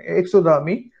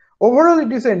exothermic. Overall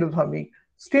it is endothermic.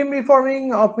 Steam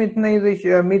reforming of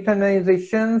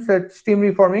methanization, steam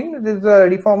reforming, this is a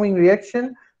reforming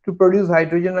reaction to produce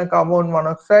hydrogen and carbon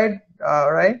monoxide,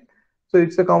 right? So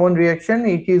it's a common reaction.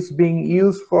 It is being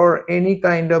used for any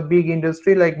kind of big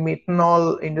industry like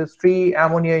methanol industry,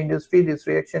 ammonia industry. This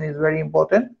reaction is very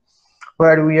important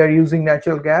where we are using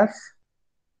natural gas,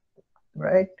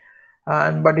 right?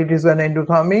 And but it is an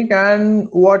endothermic.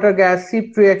 And water gas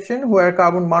shift reaction where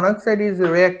carbon monoxide is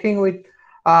reacting with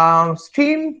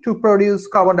steam to produce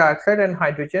carbon dioxide and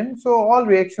hydrogen. So all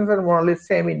reactions are more or less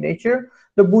same in nature.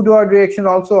 The Woodward reaction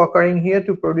also occurring here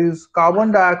to produce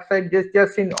carbon dioxide,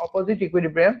 just in opposite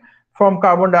equilibrium from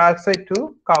carbon dioxide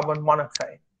to carbon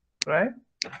monoxide, right?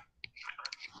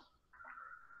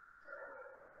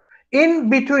 In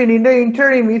between, in the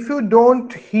interim, if you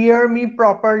don't hear me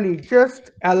properly,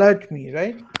 just alert me,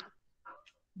 right?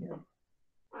 Yeah.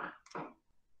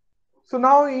 So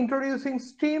now introducing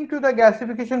steam to the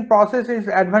gasification process is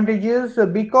advantageous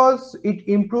because it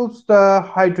improves the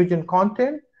hydrogen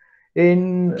content.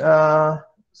 in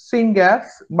syngas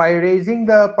by raising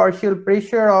the partial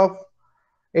pressure of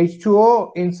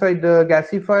H2O inside the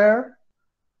gasifier.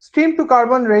 Steam to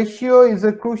carbon ratio is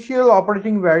a crucial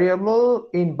operating variable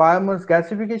in biomass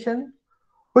gasification,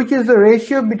 which is the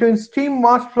ratio between steam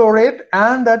mass flow rate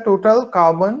and the total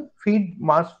carbon feed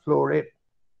mass flow rate.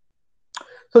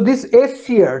 So this S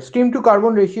here, steam to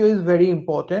carbon ratio, is very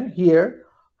important here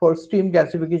for steam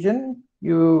gasification.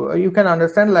 You can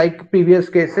understand, like previous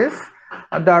cases,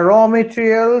 the raw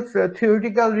materials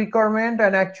theoretical requirement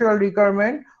and actual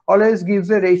requirement always gives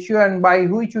a ratio, and by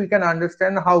which we can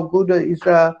understand how good is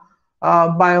the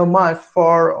biomass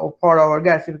for our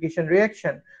gasification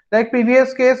reaction. Like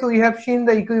previous case, we have seen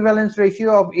the equivalence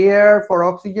ratio of air for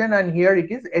oxygen, and here it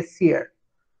is SCR,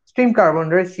 steam carbon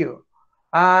ratio,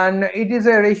 and it is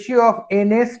a ratio of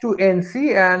NS to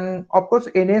NC. And of course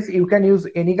NS, you can use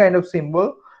any kind of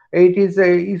symbol. It is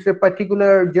a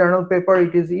particular journal paper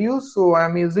it is used, so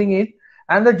I'm using it.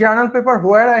 And the journal paper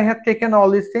where I have taken all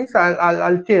these things,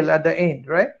 I'll tell at the end,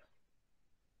 right?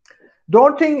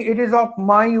 Don't think it is of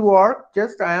my work,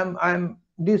 just I'm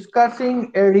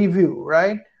discussing a review,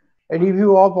 right? A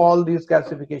review of all these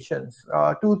gasifications.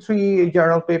 2-3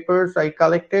 journal papers I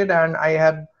collected, and I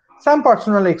have some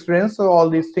personal experience, so all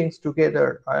these things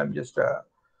together I am just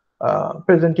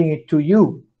presenting it to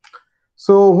you.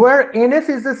 So where NS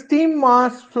is the steam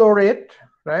mass flow rate,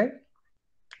 right,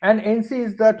 and NC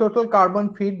is the total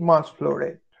carbon feed mass flow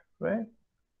rate, right?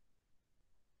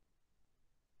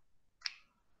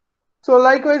 So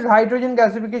likewise, hydrogen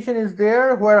gasification is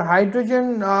there, where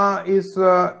hydrogen is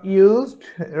used,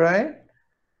 right?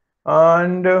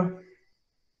 And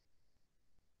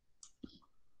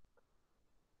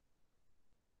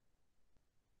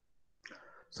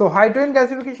so hydrogen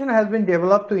gasification has been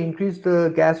developed to increase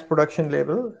the gas production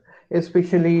level,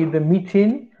 especially the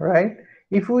methane, right?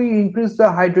 If we increase the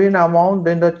hydrogen amount,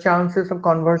 then the chances of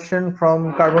conversion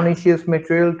from carbonaceous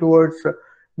material towards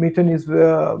methane is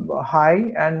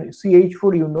high. And CH4,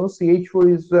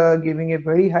 CH4 is giving a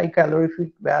very high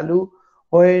calorific value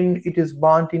when it is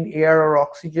burnt in air or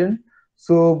oxygen.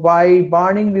 So by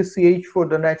burning this CH4,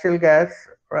 the natural gas,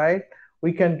 right,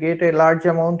 we can get a large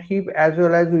amount heat, as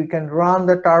well as we can run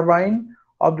the turbine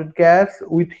of the gas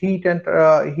with heat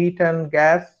and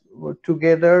gas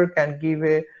together,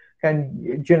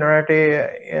 can generate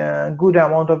a good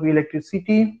amount of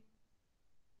electricity.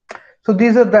 So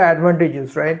these are the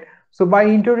advantages, right? So by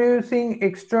introducing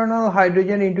external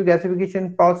hydrogen into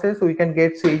gasification process, we can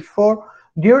get CH4.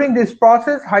 During this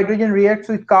process, hydrogen reacts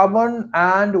with carbon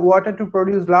and water to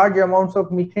produce large amounts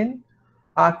of methane.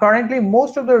 Currently,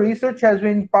 most of the research has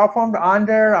been performed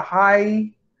under high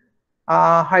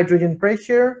hydrogen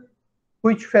pressure,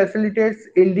 which facilitates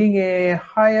yielding a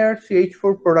higher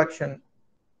CH4 production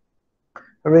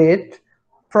rate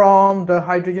from the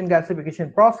hydrogen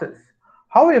gasification process.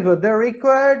 However, the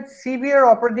required severe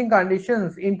operating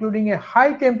conditions, including a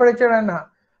high temperature and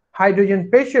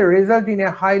hydrogen pressure, result in a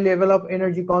high level of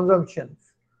energy consumption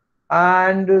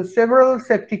and several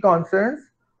safety concerns.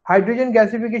 Hydrogen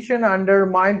gasification under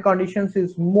mild conditions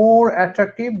is more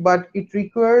attractive, but it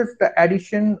requires the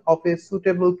addition of a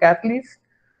suitable catalyst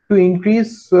to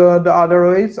increase the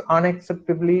otherwise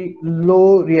unacceptably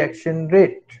low reaction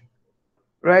rate.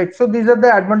 Right. So these are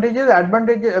the advantages.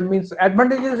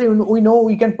 Advantages. We know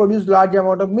we can produce large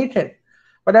amount of methane,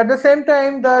 but at the same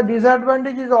time, the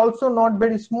disadvantage is also not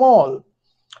very small.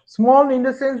 Small in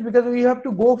the sense because we have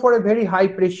to go for a very high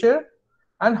pressure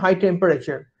and high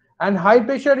temperature. And high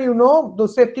pressure, the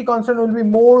safety concern will be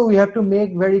more. We have to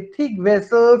make very thick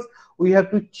vessels. We have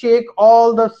to check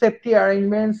all the safety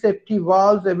arrangements, safety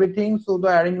valves, everything. So the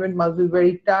arrangement must be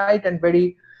very tight and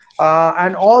very,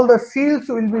 and all the seals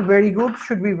will be very good,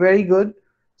 should be very good.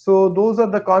 So those are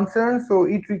the concerns. So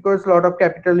it requires a lot of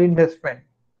capital investment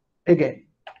again.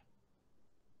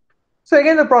 So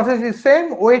again, the process is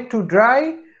same, wet to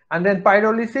dry, and then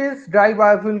pyrolysis. Dry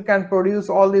biofuel can produce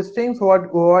all these things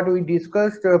what we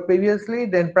discussed previously.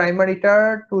 Then primary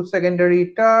tar to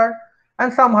secondary tar,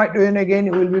 and some hydrogen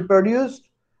again will be produced.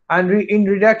 And in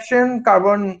reduction,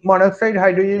 carbon monoxide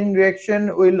hydrogen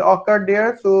reaction will occur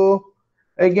there. So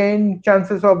again,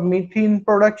 chances of methane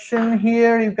production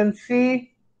here you can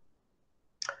see.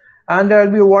 And there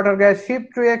will be a water gas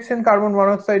shift reaction, carbon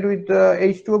monoxide with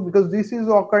H2O, because this is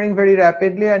occurring very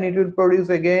rapidly, and it will produce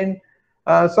again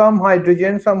some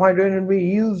hydrogen. Some hydrogen will be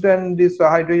used, and this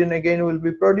hydrogen again will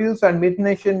be produced, and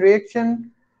methanation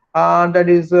reaction, that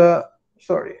is the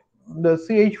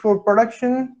CH4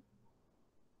 production.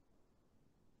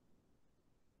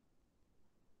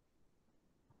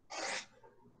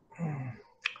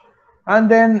 And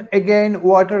then again,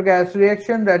 water gas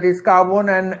reaction, that is carbon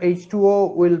and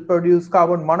H2O will produce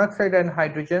carbon monoxide and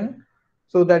hydrogen.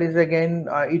 So that is again,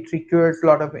 it requires a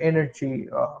lot of energy,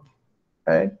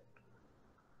 right?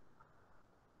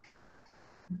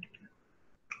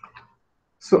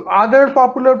 So other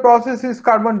popular process is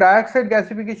carbon dioxide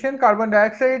gasification. Carbon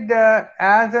dioxide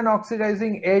as an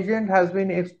oxidizing agent has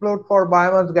been explored for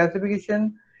biomass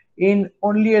gasification in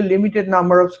only a limited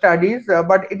number of studies,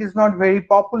 but it is not very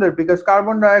popular because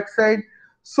carbon dioxide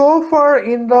so far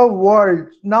in the world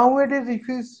nowadays,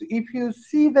 if you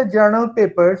see the journal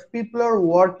papers, people are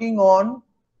working on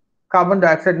carbon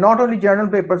dioxide. Not only journal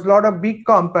papers, a lot of big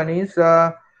companies,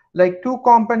 like two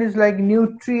companies like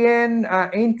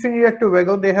Nutrien in Trinidad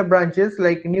Tobago, they have branches.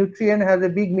 Like Nutrien has a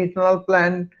big methanol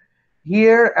plant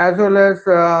here, as well as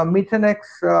Methanex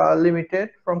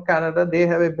Limited from Canada. They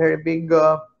have a very big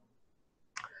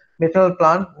methanol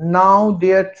plant. Now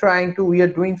they are trying to, we are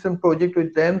doing some project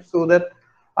with them so that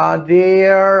they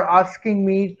are asking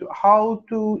me how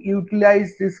to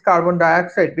utilize this carbon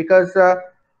dioxide, because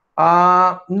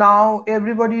now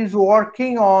everybody is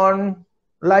working on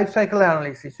life cycle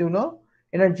analysis,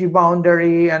 energy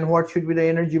boundary and what should be the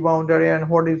energy boundary and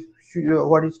what is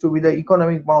to be the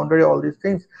economic boundary, all these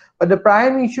things. But the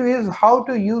prime issue is how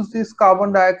to use this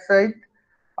carbon dioxide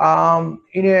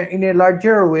in a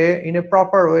larger way, in a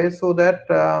proper way, so that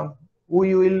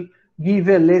we will give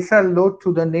a lesser load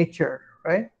to the nature,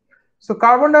 right? So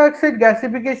carbon dioxide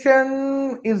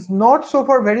gasification is not so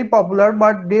far very popular,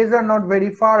 but days are not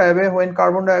very far away when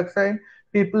carbon dioxide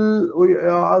people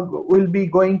will be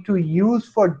going to use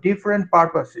for different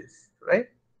purposes, right?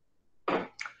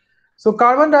 So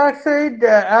carbon dioxide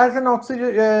as an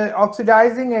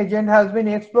oxidizing agent has been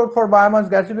explored for biomass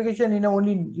gasification in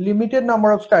only limited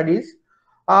number of studies.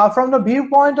 From the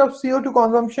viewpoint of CO2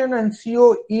 consumption and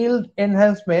CO yield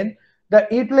enhancement, the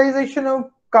utilization of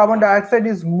carbon dioxide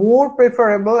is more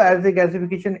preferable as a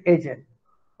gasification agent.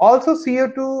 Also,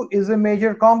 CO2 is a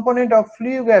major component of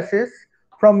flue gases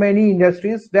from many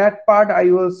industries. That part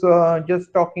I was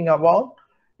just talking about.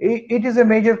 It is a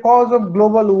major cause of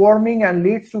global warming and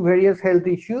leads to various health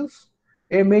issues.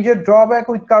 A major drawback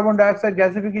with carbon dioxide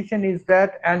gasification is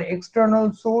that an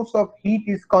external source of heat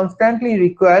is constantly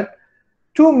required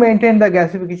to maintain the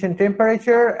gasification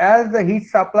temperature, as the heat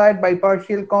supplied by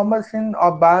partial combustion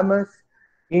of biomass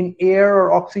in air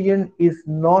or oxygen is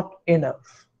not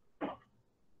enough.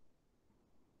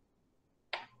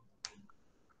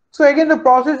 So again, the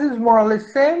process is more or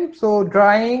less same. So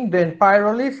drying, then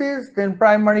pyrolysis, then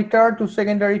primary tar to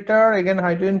secondary tar, again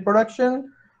hydrogen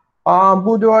production.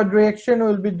 Boudoir reaction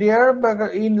will be there,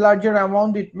 but in larger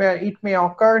amount it may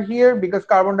occur here because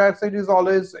carbon dioxide is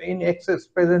always in excess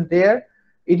present there.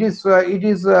 It is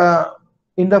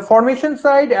in the formation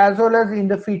side as well as in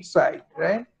the feed side,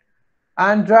 right?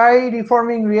 And dry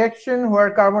reforming reaction,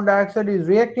 where carbon dioxide is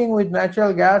reacting with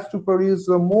natural gas to produce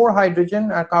more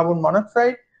hydrogen and carbon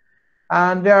monoxide.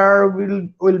 And there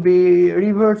will be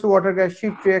reverse water gas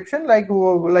shift reaction like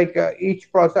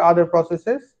each process, other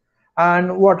processes,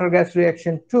 and water gas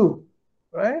reaction too,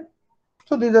 right?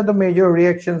 So these are the major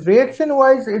reactions. Reaction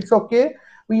wise, it's okay.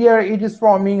 It is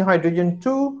forming hydrogen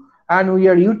too, and we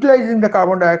are utilizing the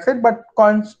carbon dioxide, but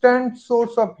constant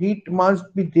source of heat must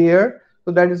be there.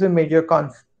 So that is a major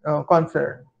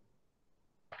concern.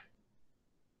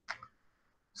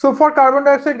 So for carbon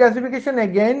dioxide gasification,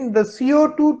 again, the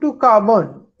CO2 to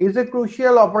carbon is a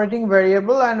crucial operating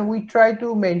variable, and we try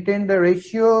to maintain the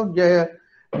ratio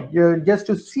just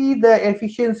to see the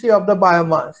efficiency of the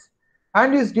biomass,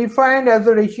 and is defined as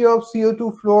the ratio of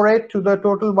CO2 flow rate to the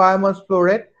total biomass flow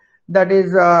rate. That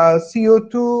is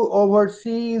CO2 over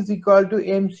C is equal to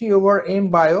MC over M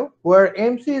bio, where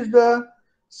MC is the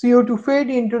CO2 fed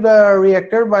into the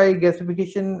reactor by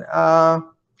gasification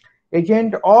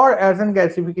agent or as an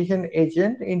gasification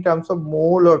agent. In terms of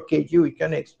mole or kg, we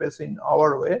can express in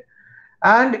our way.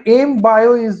 And M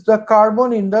bio is the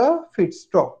carbon in the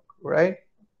feedstock, right?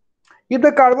 If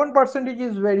the carbon percentage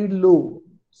is very low,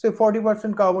 say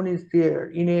 40% carbon is there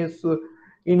in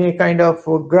a kind of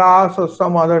grass or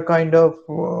some other kind of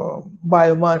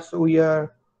biomass we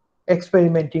are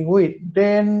experimenting with,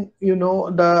 then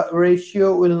the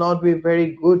ratio will not be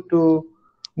very good to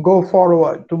go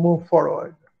forward, to move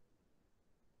forward.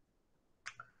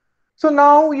 So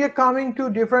now we are coming to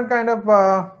different kind of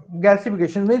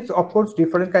gasification. Means, of course,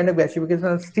 different kind of gasification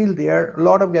are still there. A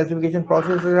lot of gasification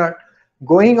processes are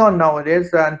going on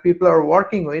nowadays, and people are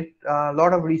working with. A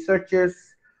lot of researchers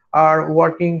are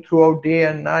working throughout day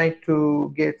and night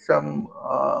to get some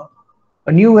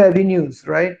new avenues,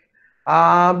 right?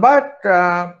 But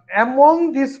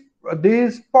among these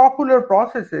popular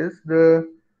processes,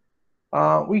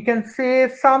 we can say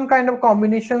some kind of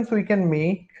combinations we can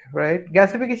make, right?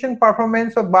 Gasification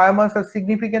performance of biomass are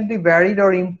significantly varied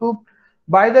or improved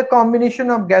by the combination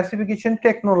of gasification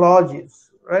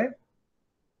technologies, right?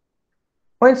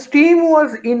 When steam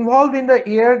was involved in the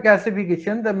air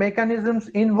gasification, the mechanisms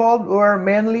involved were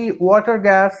mainly water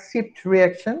gas shift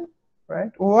reaction,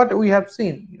 right? What we have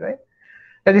seen, right?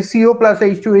 That is CO plus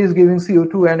H2 is giving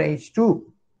CO2 and H2,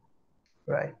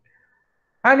 right?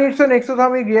 And it's an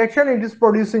exothermic reaction. It is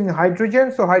producing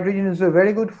hydrogen. So hydrogen is a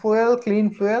very good fuel,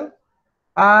 clean fuel.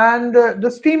 And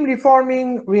the steam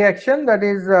reforming reaction, that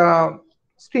is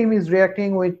steam is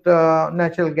reacting with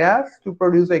natural gas to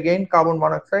produce again carbon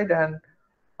monoxide and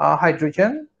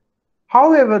hydrogen.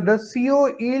 However, the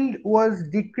CO yield was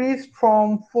decreased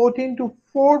from 14 to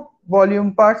 4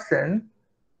 volume percent.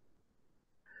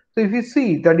 So if you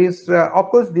see, that is, of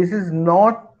course, this is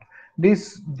not,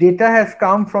 this data has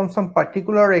come from some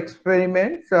particular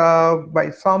experiments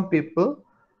by some people.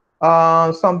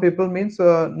 Some people means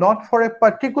not for a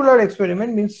particular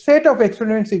experiment, means set of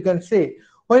experiments, you can say.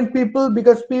 When people,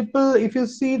 because people, if you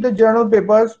see the journal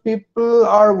papers, people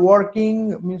are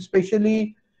working, means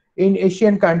especially in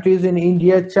Asian countries, in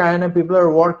India, China, people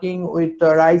are working with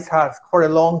rice husk for a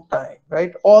long time,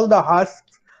 right? All the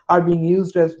husks are being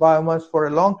used as biomass for a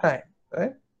long time,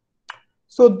 right?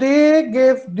 So they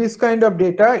gave this kind of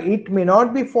data. It may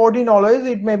not be 14 always,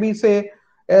 it may be say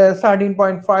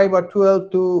 13.5 or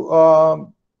 12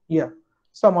 to yeah,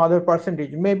 some other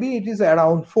percentage. Maybe it is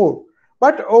around 4.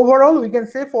 But overall we can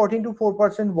say 14 to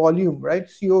 4% volume, right?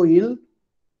 CO yield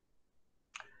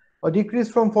or decrease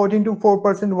from 14 to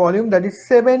 4% volume, that is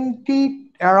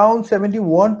 70, around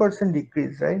 71%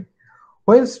 decrease, right?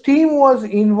 When steam was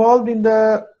involved in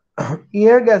the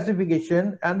air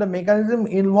gasification, and the mechanism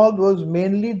involved was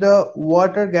mainly the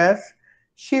water gas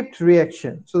shift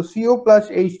reaction. So CO plus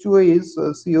H2O is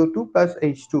CO2 plus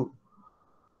H2.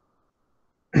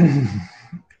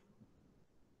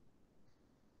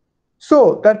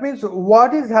 So that means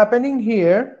what is happening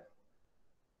here?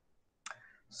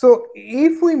 So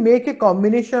if we make a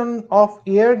combination of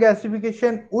air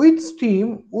gasification with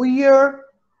steam, we are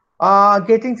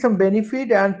getting some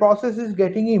benefit and process is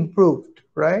getting improved,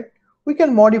 right? We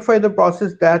can modify the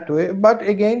process that way, but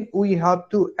again, we have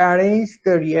to arrange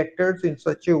the reactors in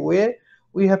such a way.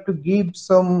 We have to give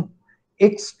some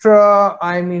extra,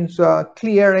 I mean,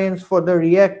 clearance for the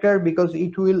reactor because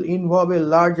it will involve a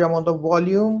large amount of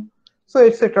volume. So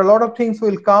etc. A lot of things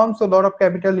will come, so a lot of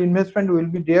capital investment will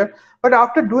be there. But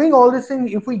after doing all this thing,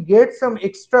 if we get some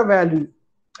extra value,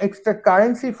 extra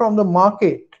currency from the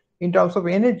market in terms of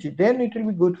energy, then it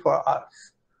will be good for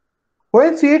us.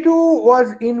 When CO2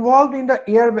 was involved in the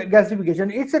air gasification,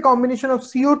 it's a combination of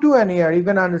CO2 and air, you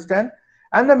can understand.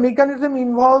 And the mechanism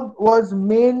involved was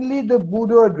mainly the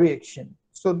Boudreau reaction.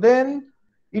 So then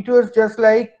it was just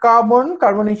like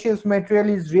carbonaceous material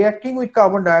is reacting with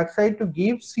carbon dioxide to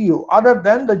give CO, other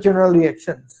than the general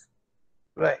reactions,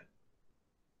 right?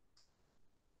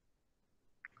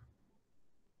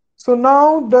 So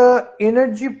now the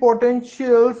energy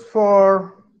potentials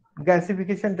for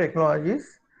gasification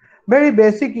technologies. Very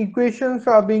basic equations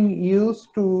are being used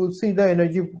to see the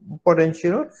energy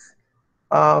potentials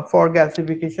for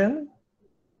gasification,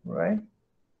 right?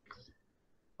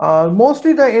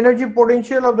 Mostly the energy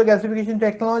potential of the gasification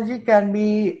technology can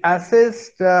be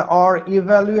assessed or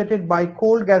evaluated by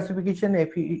cold gasification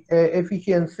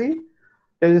efficiency,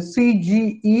 that is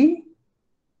CGE,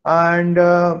 and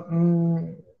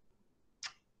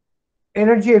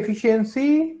energy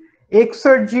efficiency.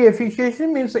 Exergy efficiency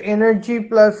means energy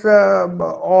plus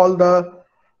all the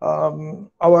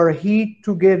our heat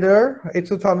together,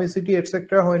 exothermicity,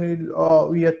 etc. When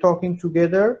we are talking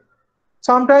together.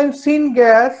 Sometimes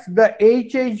syngas, the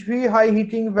HHV, high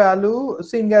heating value,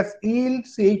 syngas yield,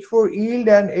 CH4 yield,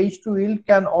 and H2 yield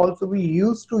can also be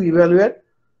used to evaluate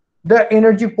the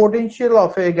energy potential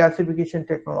of a gasification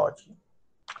technology.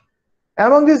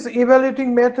 Among these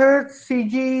evaluating methods,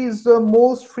 CG is the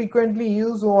most frequently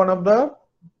used, one of the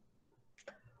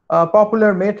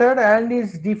popular method, and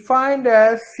is defined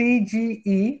as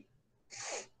CGE,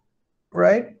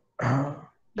 right?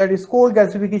 That is cold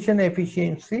gasification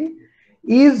efficiency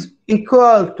is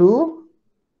equal to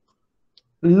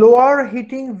lower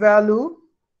heating value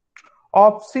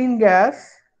of syngas.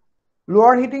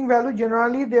 Lower heating value,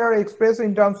 generally they are expressed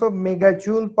in terms of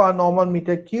megajoule per normal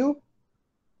meter cube,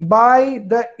 by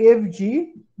the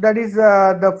Fg, that is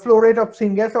the flow rate of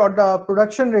syngas or the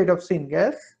production rate of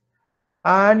syngas,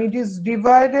 and it is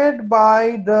divided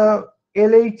by the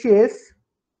LHS,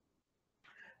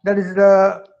 that is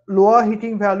the lower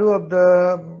heating value of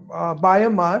the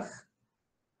biomass,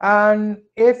 and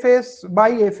Fs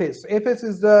by Fs. Fs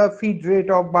is the feed rate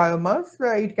of biomass.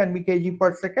 It can be kg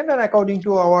per second, and according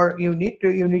to our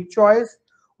unit choice,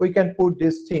 we can put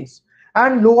these things.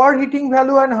 And lower heating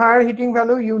value and higher heating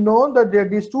value, you know that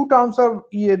these two terms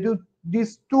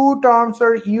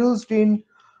are used in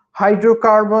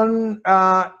hydrocarbon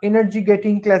energy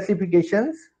getting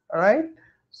classifications. All right.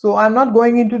 So I'm not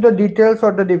going into the details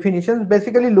or the definitions.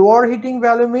 Basically, lower heating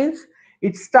value means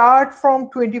it starts from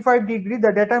 25 degrees.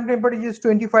 The daytime temperature is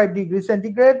 25 degrees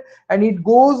centigrade, and it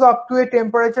goes up to a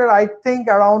temperature, I think,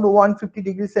 around 150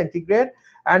 degrees centigrade.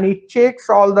 And it checks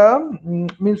all the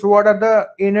means what are the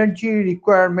energy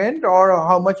requirement or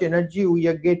how much energy we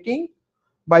are getting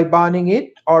by burning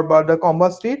it or by the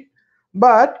combust it.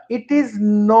 But it is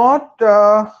not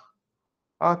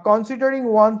considering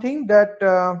one thing that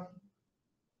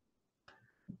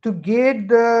to get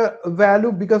the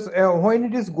value, because when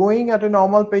it is going at a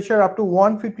normal pressure up to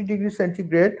 150 degrees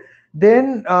centigrade,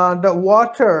 then the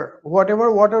water,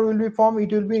 whatever water will be formed,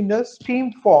 it will be in the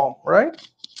steam form, right?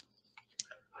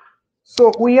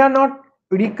 So we are not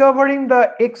recovering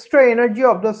the extra energy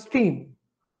of the steam.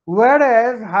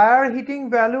 Whereas higher heating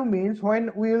value means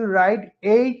when we will write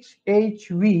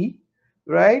HHV,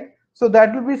 right? So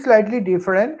that will be slightly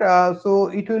different. So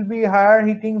it will be higher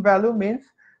heating value means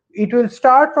it will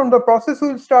start from the process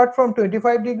will start from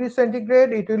 25 degrees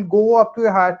centigrade. It will go up to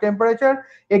a higher temperature.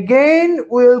 Again,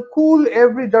 will cool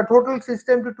the total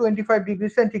system to 25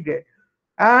 degrees centigrade.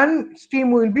 And steam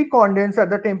will be condensed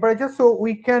at the temperature, so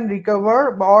we can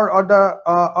recover, or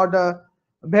the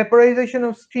vaporization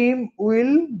of steam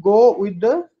will go with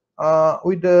the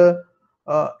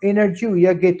energy we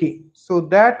are getting. So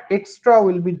that extra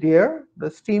will be there. The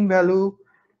steam value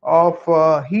of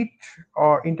heat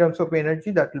or in terms of energy,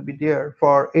 that will be there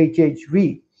for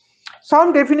HHV.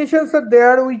 Some definitions are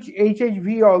there which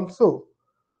HHV also.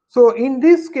 So in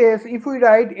this case, if we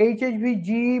write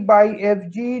HHVG by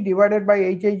Fg divided by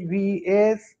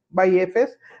HHVS by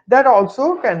Fs, that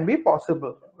also can be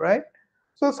possible, right?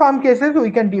 So some cases we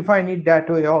can define it that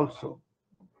way also.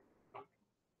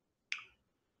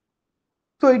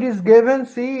 So it is given,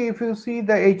 see, if you see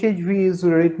the HHV is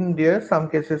written there, some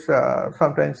cases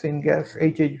sometimes in gas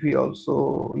HHV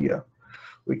also, yeah,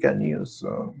 we can use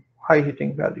high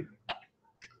heating value.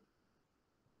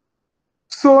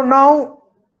 So now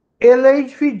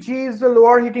LHVG is the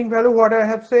lower heating value. What I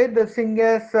have said, the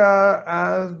syngas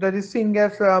that is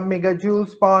syngas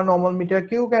megajoules per normal meter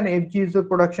cube, and Fg is the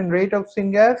production rate of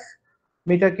syngas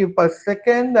meter cube per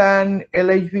second, and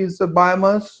LHV is the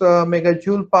biomass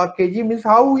megajoule per kg. Means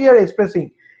how we are expressing.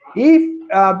 If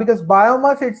because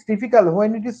biomass, it's difficult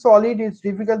when it is solid, it's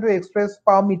difficult to express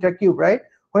per meter cube, right?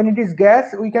 When it is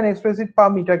gas, we can express it per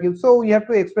meter cube. So we have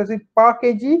to express it per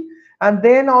kg. And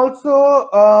then also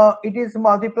it is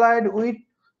multiplied with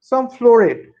some flow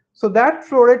rate. So that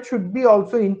flow rate should be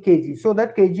also in kg, so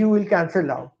that kg will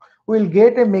cancel out. We'll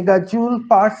get a megajoule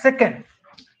per second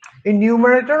in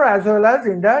numerator as well as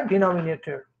in the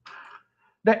denominator.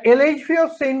 The LHV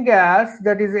of syngas,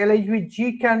 that is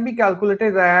LHVG, can be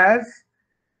calculated as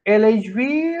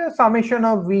LHV summation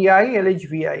of VI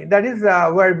LHVI. That is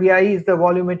where VI is the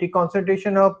volumetric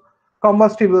concentration of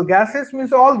combustible gases,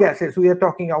 means all gases we are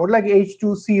talking about, like H2,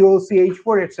 CO,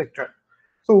 CH4, etc.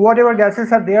 So whatever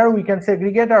gases are there, we can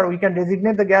segregate or we can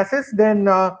designate the gases. Then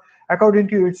according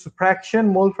to its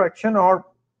fraction, mole fraction, or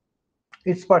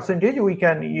its percentage, we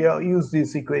can use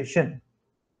this equation.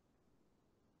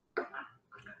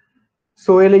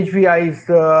 So LHVI is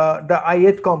the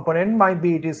ith component. Might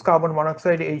be it is carbon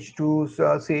monoxide, H2,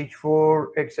 CH4,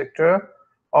 etc.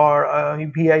 Or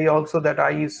VI also, that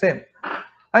I is same.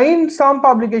 In some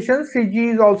publications,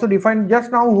 CG is also defined.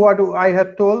 Just now what I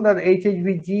have told, that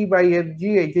HHVG by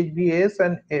Fg, HHVS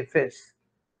and Fs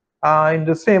in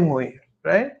the same way,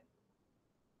 right?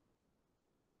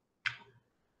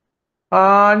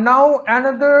 Now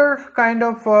another kind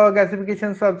of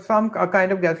gasifications of some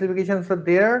kind of gasifications are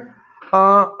there.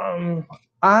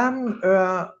 I'm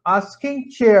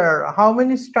asking chair, how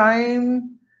many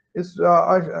time is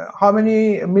how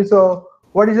many means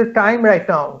what is the time right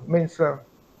now, means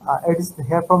It is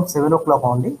here from 7 o'clock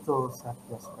only, so just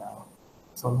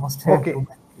it's almost okay.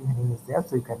 evening is there,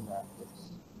 so you can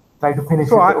just try to finish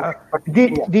So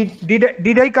it.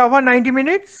 did I cover 90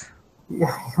 minutes?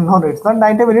 Yeah, no, it's not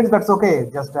 90 minutes, but it's okay.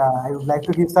 Just I would like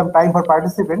to give some time for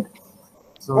participant.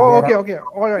 So okay,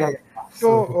 all right. Yeah.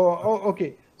 So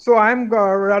okay. So I'm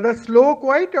rather slow,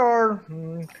 quite, or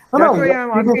that's why I'm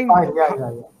asking. Fine. Yeah.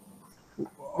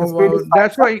 The speed is fine,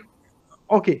 That's why.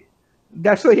 Okay,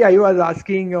 that's why I was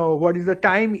asking what is the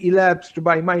time elapsed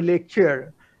by my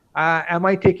lecture. Am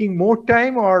I taking more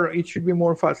time or it should be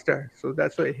more faster? So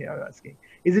that's why I'm asking.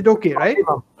 Is it okay, right?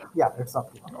 Optimum. Yeah, it's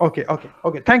optimum.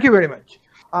 Okay. Thank you very much.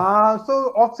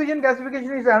 So oxygen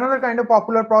gasification is another kind of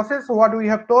popular process. So what we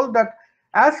have told that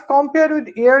as compared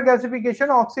with air gasification,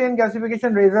 oxygen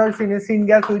gasification results in a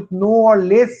syngas with no or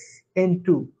less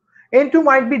N2. N2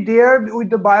 might be there with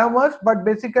the biomass, but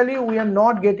basically we are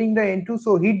not getting the N2,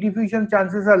 so heat diffusion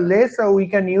chances are less, so we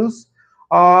can use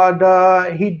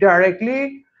the heat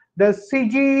directly. The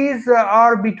CGs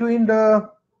are between the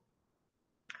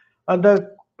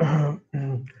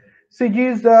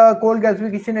CG's coal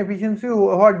gasification efficiency,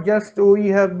 what just we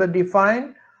have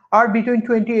defined, are between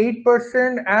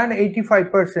 28% and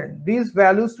 85%. These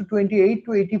values to 28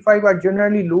 to 85 are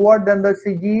generally lower than the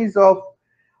CGs of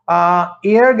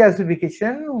air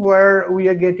gasification, where we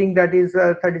are getting that is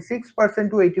 36%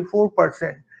 to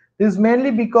 84%. This is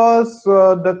mainly because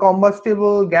the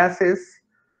combustible gases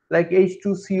like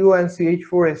H2CO and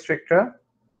CH4 etc.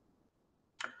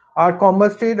 are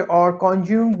combusted or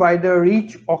consumed by the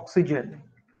rich oxygen,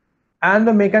 and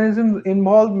the mechanism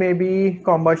involved may be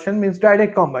combustion, means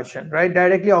direct combustion, right?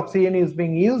 Directly oxygen is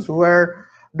being used, where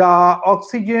the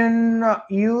oxygen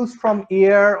used from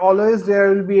air, always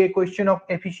there will be a question of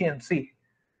efficiency,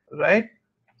 right?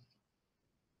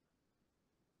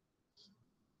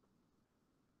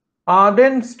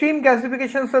 Then steam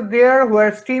gasifications are there,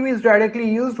 where steam is directly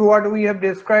used, what we have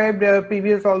described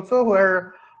previous also,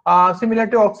 where similar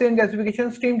to oxygen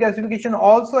gasification, steam gasification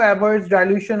also avoids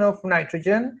dilution of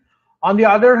nitrogen. On the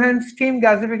other hand, steam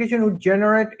gasification would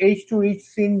generate H2-rich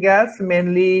syngas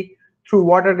mainly through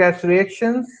water gas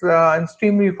reactions and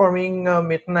steam reforming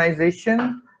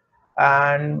methanization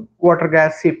and water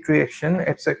gas shift reaction,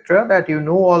 etc., that you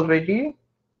know already.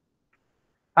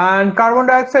 And carbon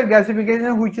dioxide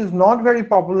gasification, which is not very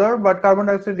popular, but carbon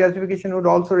dioxide gasification would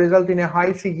also result in a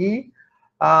high CG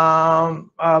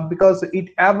because it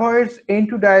avoids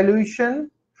N2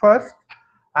 dilution first,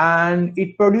 and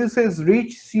it produces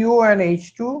rich CO and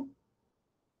H2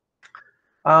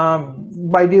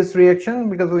 by this reaction,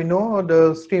 because we know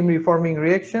the steam reforming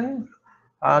reaction,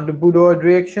 the Boudreau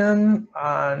reaction,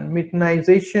 and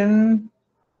methanization,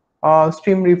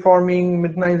 steam reforming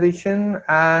methanization,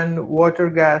 and water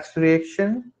gas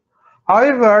reaction.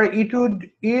 However, it would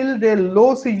yield a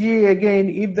low CGA again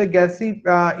if the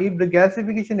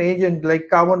gasification agent like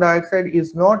carbon dioxide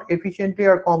is not efficiently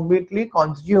or completely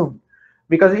consumed.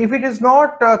 Because if it is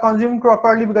not consumed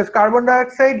properly, because carbon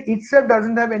dioxide itself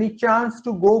doesn't have any chance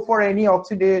to go for any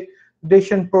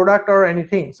oxidation product or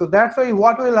anything. So that's why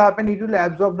what will happen, it will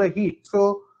absorb the heat.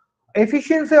 So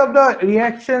efficiency of the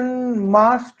reaction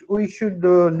must we should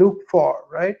look for,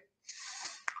 right?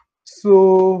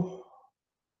 So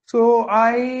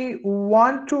I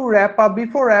want to wrap up.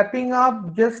 Before wrapping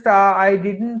up, just I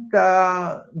didn't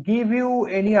give you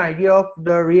any idea of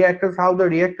the reactors, how the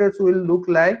reactors will look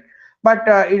like, but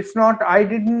it's not, I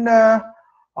didn't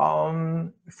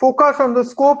focus on the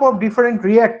scope of different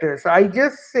reactors. I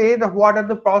just say that what are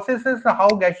the processes, how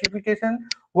gasification,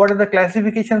 what are the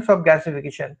classifications of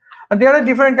gasification. And there are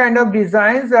different kind of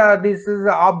designs. This is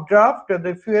updraft,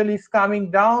 the fuel is coming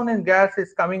down and gas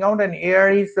is coming out and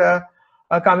air is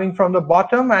coming from the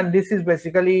bottom, and this is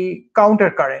basically counter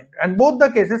current. And both the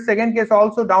cases, second case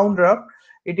also downdraft,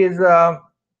 it is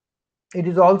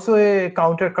also a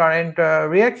counter current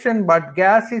reaction, but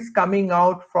gas is coming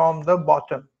out from the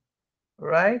bottom,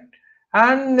 right?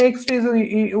 And next is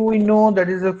we know that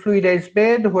is a fluidized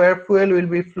bed, where fuel will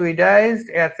be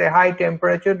fluidized at a high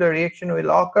temperature, the reaction will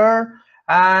occur,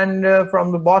 and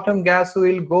from the bottom gas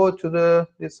will go to the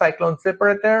cyclone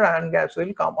separator and gas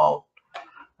will come out.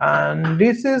 And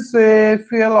this is a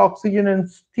fuel, oxygen and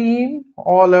steam,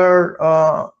 all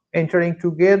are entering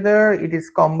together. It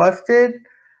is combusted,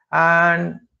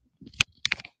 and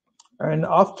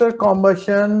after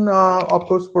combustion, of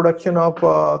course, production of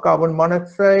carbon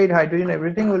monoxide, hydrogen,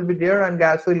 everything will be there, and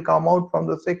gas will come out from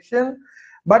the section.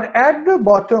 But at the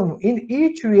bottom, in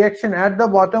each reaction, at the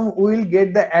bottom, we will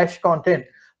get the ash content.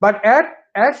 But at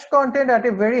ash content at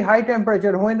a very high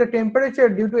temperature, when the temperature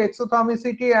due to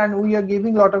exothermicity and we are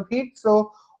giving lot of heat,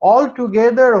 so all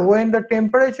together when the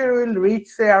temperature will reach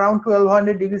say around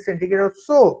 1200 degrees centigrade or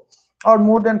so, or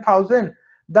more than 1000,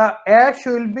 the ash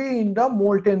will be in the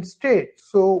molten state,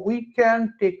 so we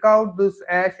can take out this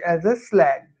ash as a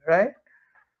slag, right?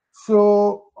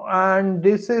 So, and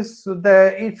this is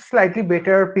it's slightly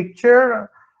better picture.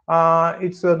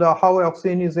 It's the how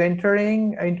oxygen is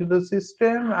entering into the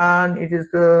system, and it is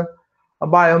the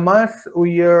biomass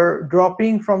we are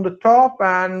dropping from the top,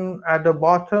 and at the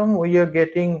bottom we are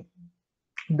getting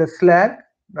the slag,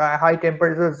 the high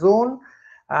temperature zone,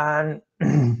 and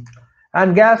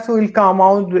and gas will come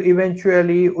out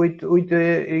eventually with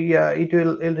yeah, it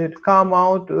will come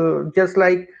out just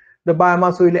like the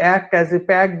biomass will act as a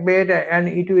packed bed, and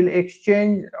it will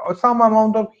exchange some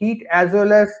amount of heat, as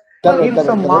well as if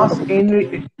some mass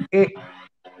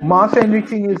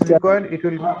enriching is required, it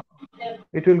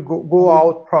will go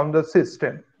out from the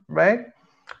system, right?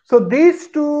 So these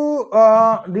two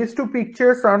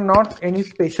pictures are not any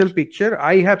special picture.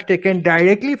 I have taken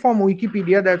directly from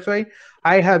Wikipedia. That's why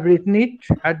I have written it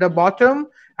at the bottom.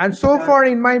 And so far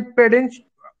in my parents,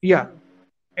 yeah.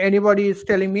 Anybody is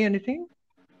telling me anything?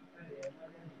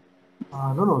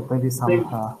 No, maybe some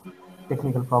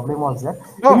technical problem was there.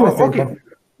 Oh, Anyway, sir, you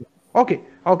okay. can.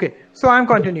 Okay. So I'm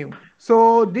continuing.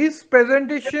 So this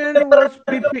presentation was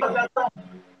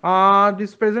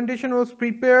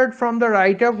prepared from the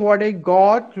write-up what I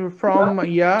got from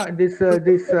this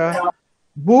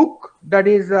book, that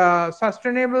is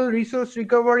Sustainable Resource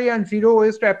Recovery and Zero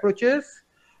Waste Approaches.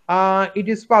 It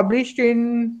is published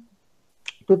in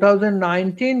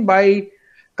 2019 by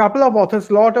couple of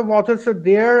authors. Lot of authors are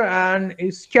there, and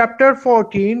it's chapter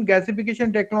 14,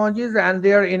 gasification technologies and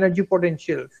their energy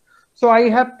potentials. So I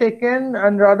have taken,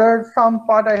 and rather some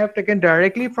part I have taken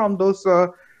directly from those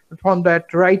from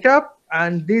that write-up,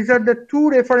 and these are the two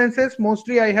references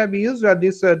mostly I have used.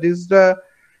 This is the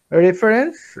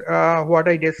reference what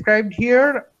I described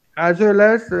here, as well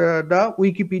as the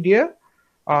Wikipedia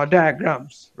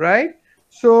diagrams, right?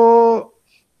 So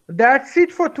that's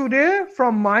it for today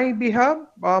from my behalf.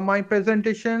 My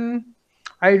presentation,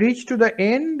 I reached to the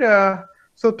end.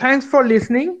 So thanks for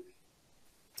listening.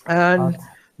 And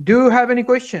do you have any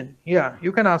question? Yeah,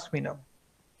 you can ask me now.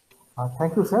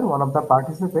 Thank you, sir. One of the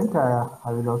participants,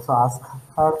 I will also ask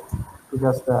her to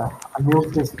just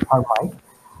unmute her mic.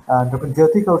 Dr.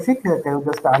 Jyoti Kaushik, can you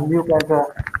just unmute and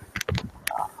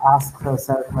ask her,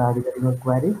 sir, regarding your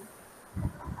query?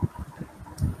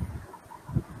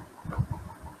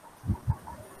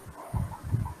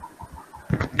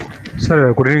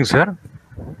 Sir, good evening, sir.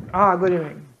 Good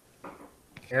evening.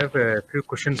 I have a few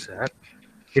questions, sir.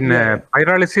 In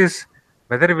pyrolysis,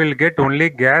 whether we'll get only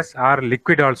gas or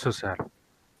liquid also, sir?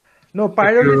 No,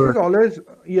 pyrolysis always,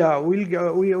 yeah,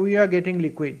 we are getting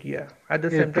liquid, yeah. At the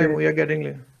same time, we are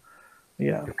getting,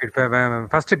 yeah.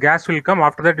 First gas will come,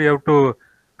 after that we have to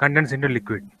condense into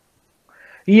liquid.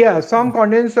 Yeah, some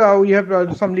condense, we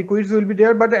have some liquids will be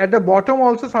there, but at the bottom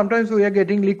also sometimes we are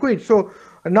getting liquid. So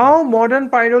now modern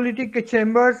pyrolytic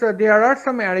chambers, there are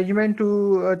some arrangement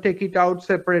to take it out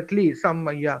separately. Some,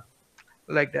 yeah,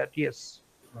 like that, yes.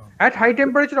 At high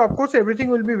temperature, of course, everything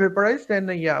will be vaporized,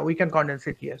 and yeah, we can condense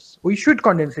it. Yes, we should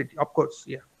condense it, of course.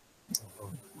 Yeah.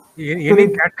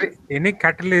 Any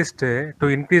catalyst to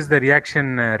increase the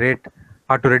reaction rate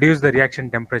or to reduce the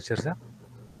reaction temperature, sir?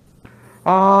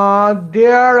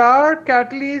 There are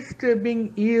catalysts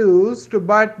being used,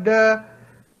 but the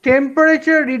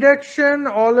temperature reduction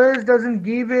always doesn't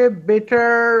give a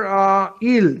better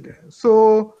yield.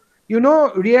 So, you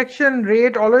know, reaction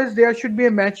rate, always there should be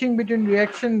a matching between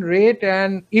reaction rate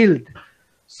and yield.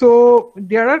 So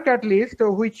there are catalysts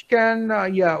which can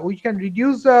which can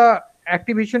reduce the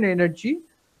activation energy,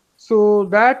 so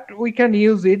that we can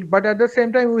use it, but at the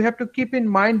same time we have to keep in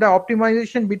mind the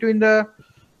optimization between the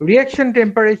reaction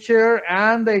temperature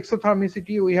and the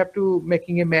exothermicity. We have to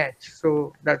making a match.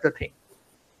 So that's the thing.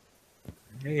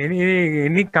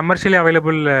 Any commercially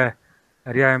available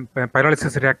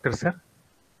pyrolysis reactor, sir?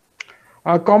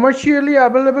 Commercially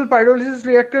available pyrolysis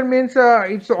reactor means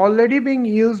it's already being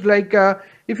used. Like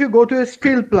if you go to a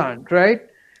steel plant, right?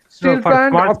 Steel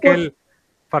plant, of course.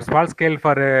 For small scale,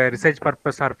 for research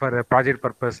purpose or for project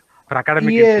purpose, for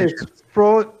academic institutions.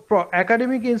 For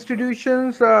academic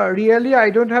institutions, really I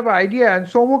don't have idea, and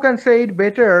Somu can say it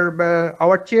better.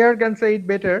 Our chair can say it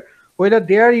better, whether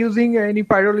they are using any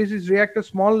pyrolysis reactor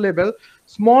small level.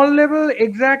 Small level,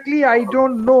 exactly, I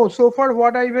don't know. So far,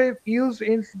 what I have used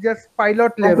is just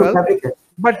pilot level.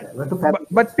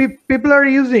 But people are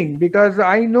using, because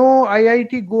I know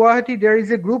IIT Guwahati, there is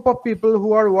a group of people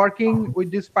who are working with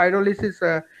this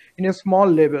pyrolysis in a small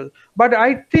level. But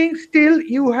I think still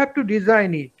you have to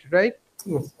design it, right?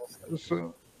 Yes.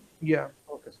 So, yeah.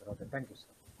 Okay, sir. Okay, thank you, sir.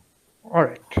 All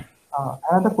right.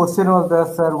 Another question was there,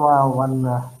 sir. One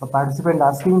participant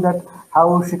asking that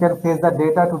how she can face the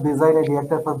data to design a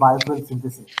reactor for biofuel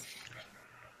synthesis.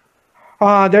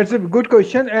 That's a good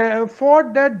question.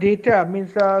 For that data,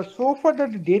 means so for the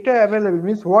data available,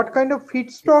 means what kind of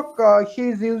feedstock she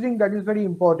is using, that is very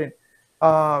important,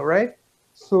 right?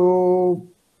 So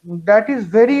that is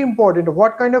very important.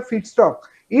 What kind of feedstock?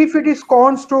 If it is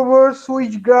corn stover,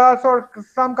 switchgrass, or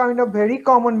some kind of very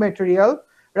common material,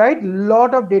 right?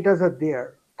 Lot of data are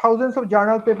there. thousands of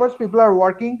journal papers. People are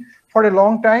working for a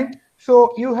long time.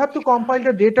 So you have to compile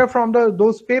the data from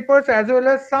those papers, as well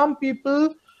as some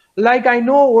people, like I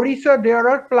know Orissa, there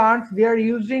are plants, they are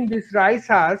using this rice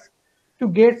husk to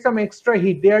get some extra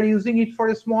heat. They are using it for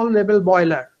a small level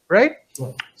boiler, right?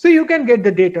 Yeah. So you can get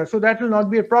the data. So that will not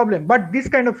be a problem. But this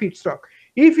kind of feedstock,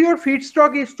 if your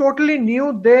feedstock is totally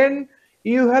new, then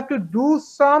you have to do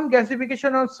some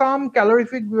gasification or some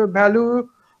calorific value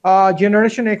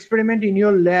generation experiment in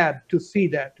your lab to see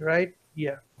that, right?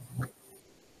 Yeah.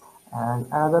 And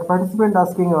another participant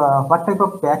asking what type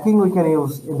of packing we can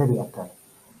use in the reactor.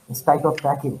 This type of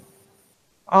packing.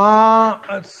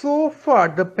 So far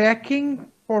the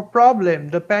packing for problem,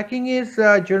 the packing is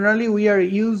generally we are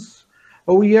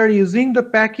using the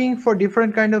packing for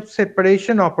different kind of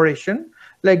separation operation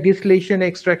like distillation,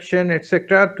 extraction,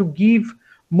 etc., to give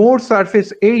more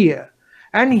surface area.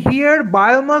 And here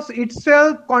biomass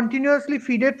itself continuously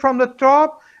feeded from the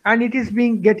top, and it is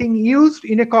getting used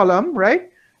in a column,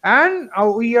 right? And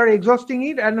we are exhausting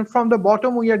it, and from the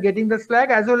bottom we are getting the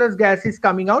slag, as well as gas is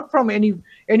coming out from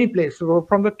any place, so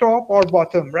from the top or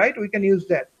bottom, right? We can use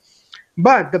that.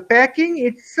 But the packing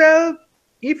itself,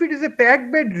 if it is a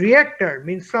packed bed reactor,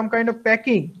 means some kind of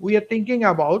packing we are thinking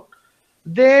about,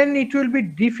 then it will be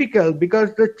difficult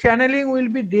because the channeling will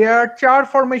be there, char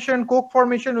formation, coke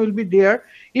formation will be there.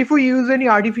 If we use any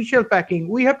artificial packing,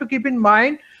 we have to keep in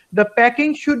mind the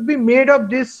packing should be made of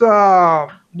this what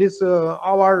is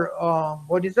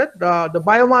that, the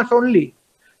biomass only,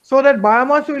 so that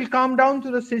biomass will come down to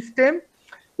the system.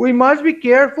 We must be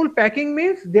careful. Packing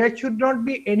means there should not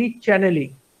be any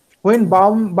channeling when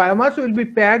biomass will be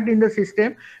packed in the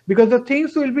system, because the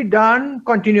things will be done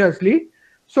continuously.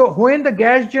 So when the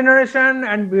gas generation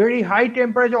and very high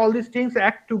temperature, all these things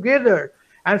act together,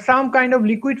 and some kind of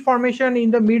liquid formation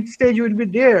in the mid stage will be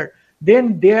there,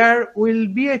 then there will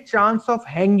be a chance of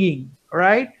hanging,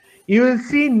 right? You will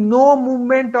see no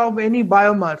movement of any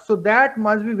biomass. So that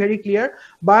must be very clear.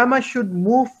 Biomass should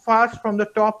move fast from the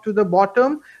top to the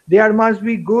bottom. There must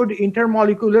be good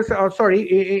intermolecular,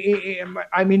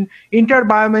 I mean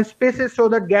interbiomass spaces, so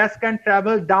that gas can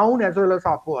travel down as well as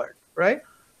upward, right?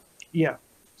 Yeah.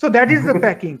 So that is the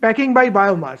packing by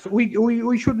biomass.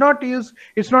 We should not use,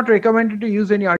 it's not recommended to use any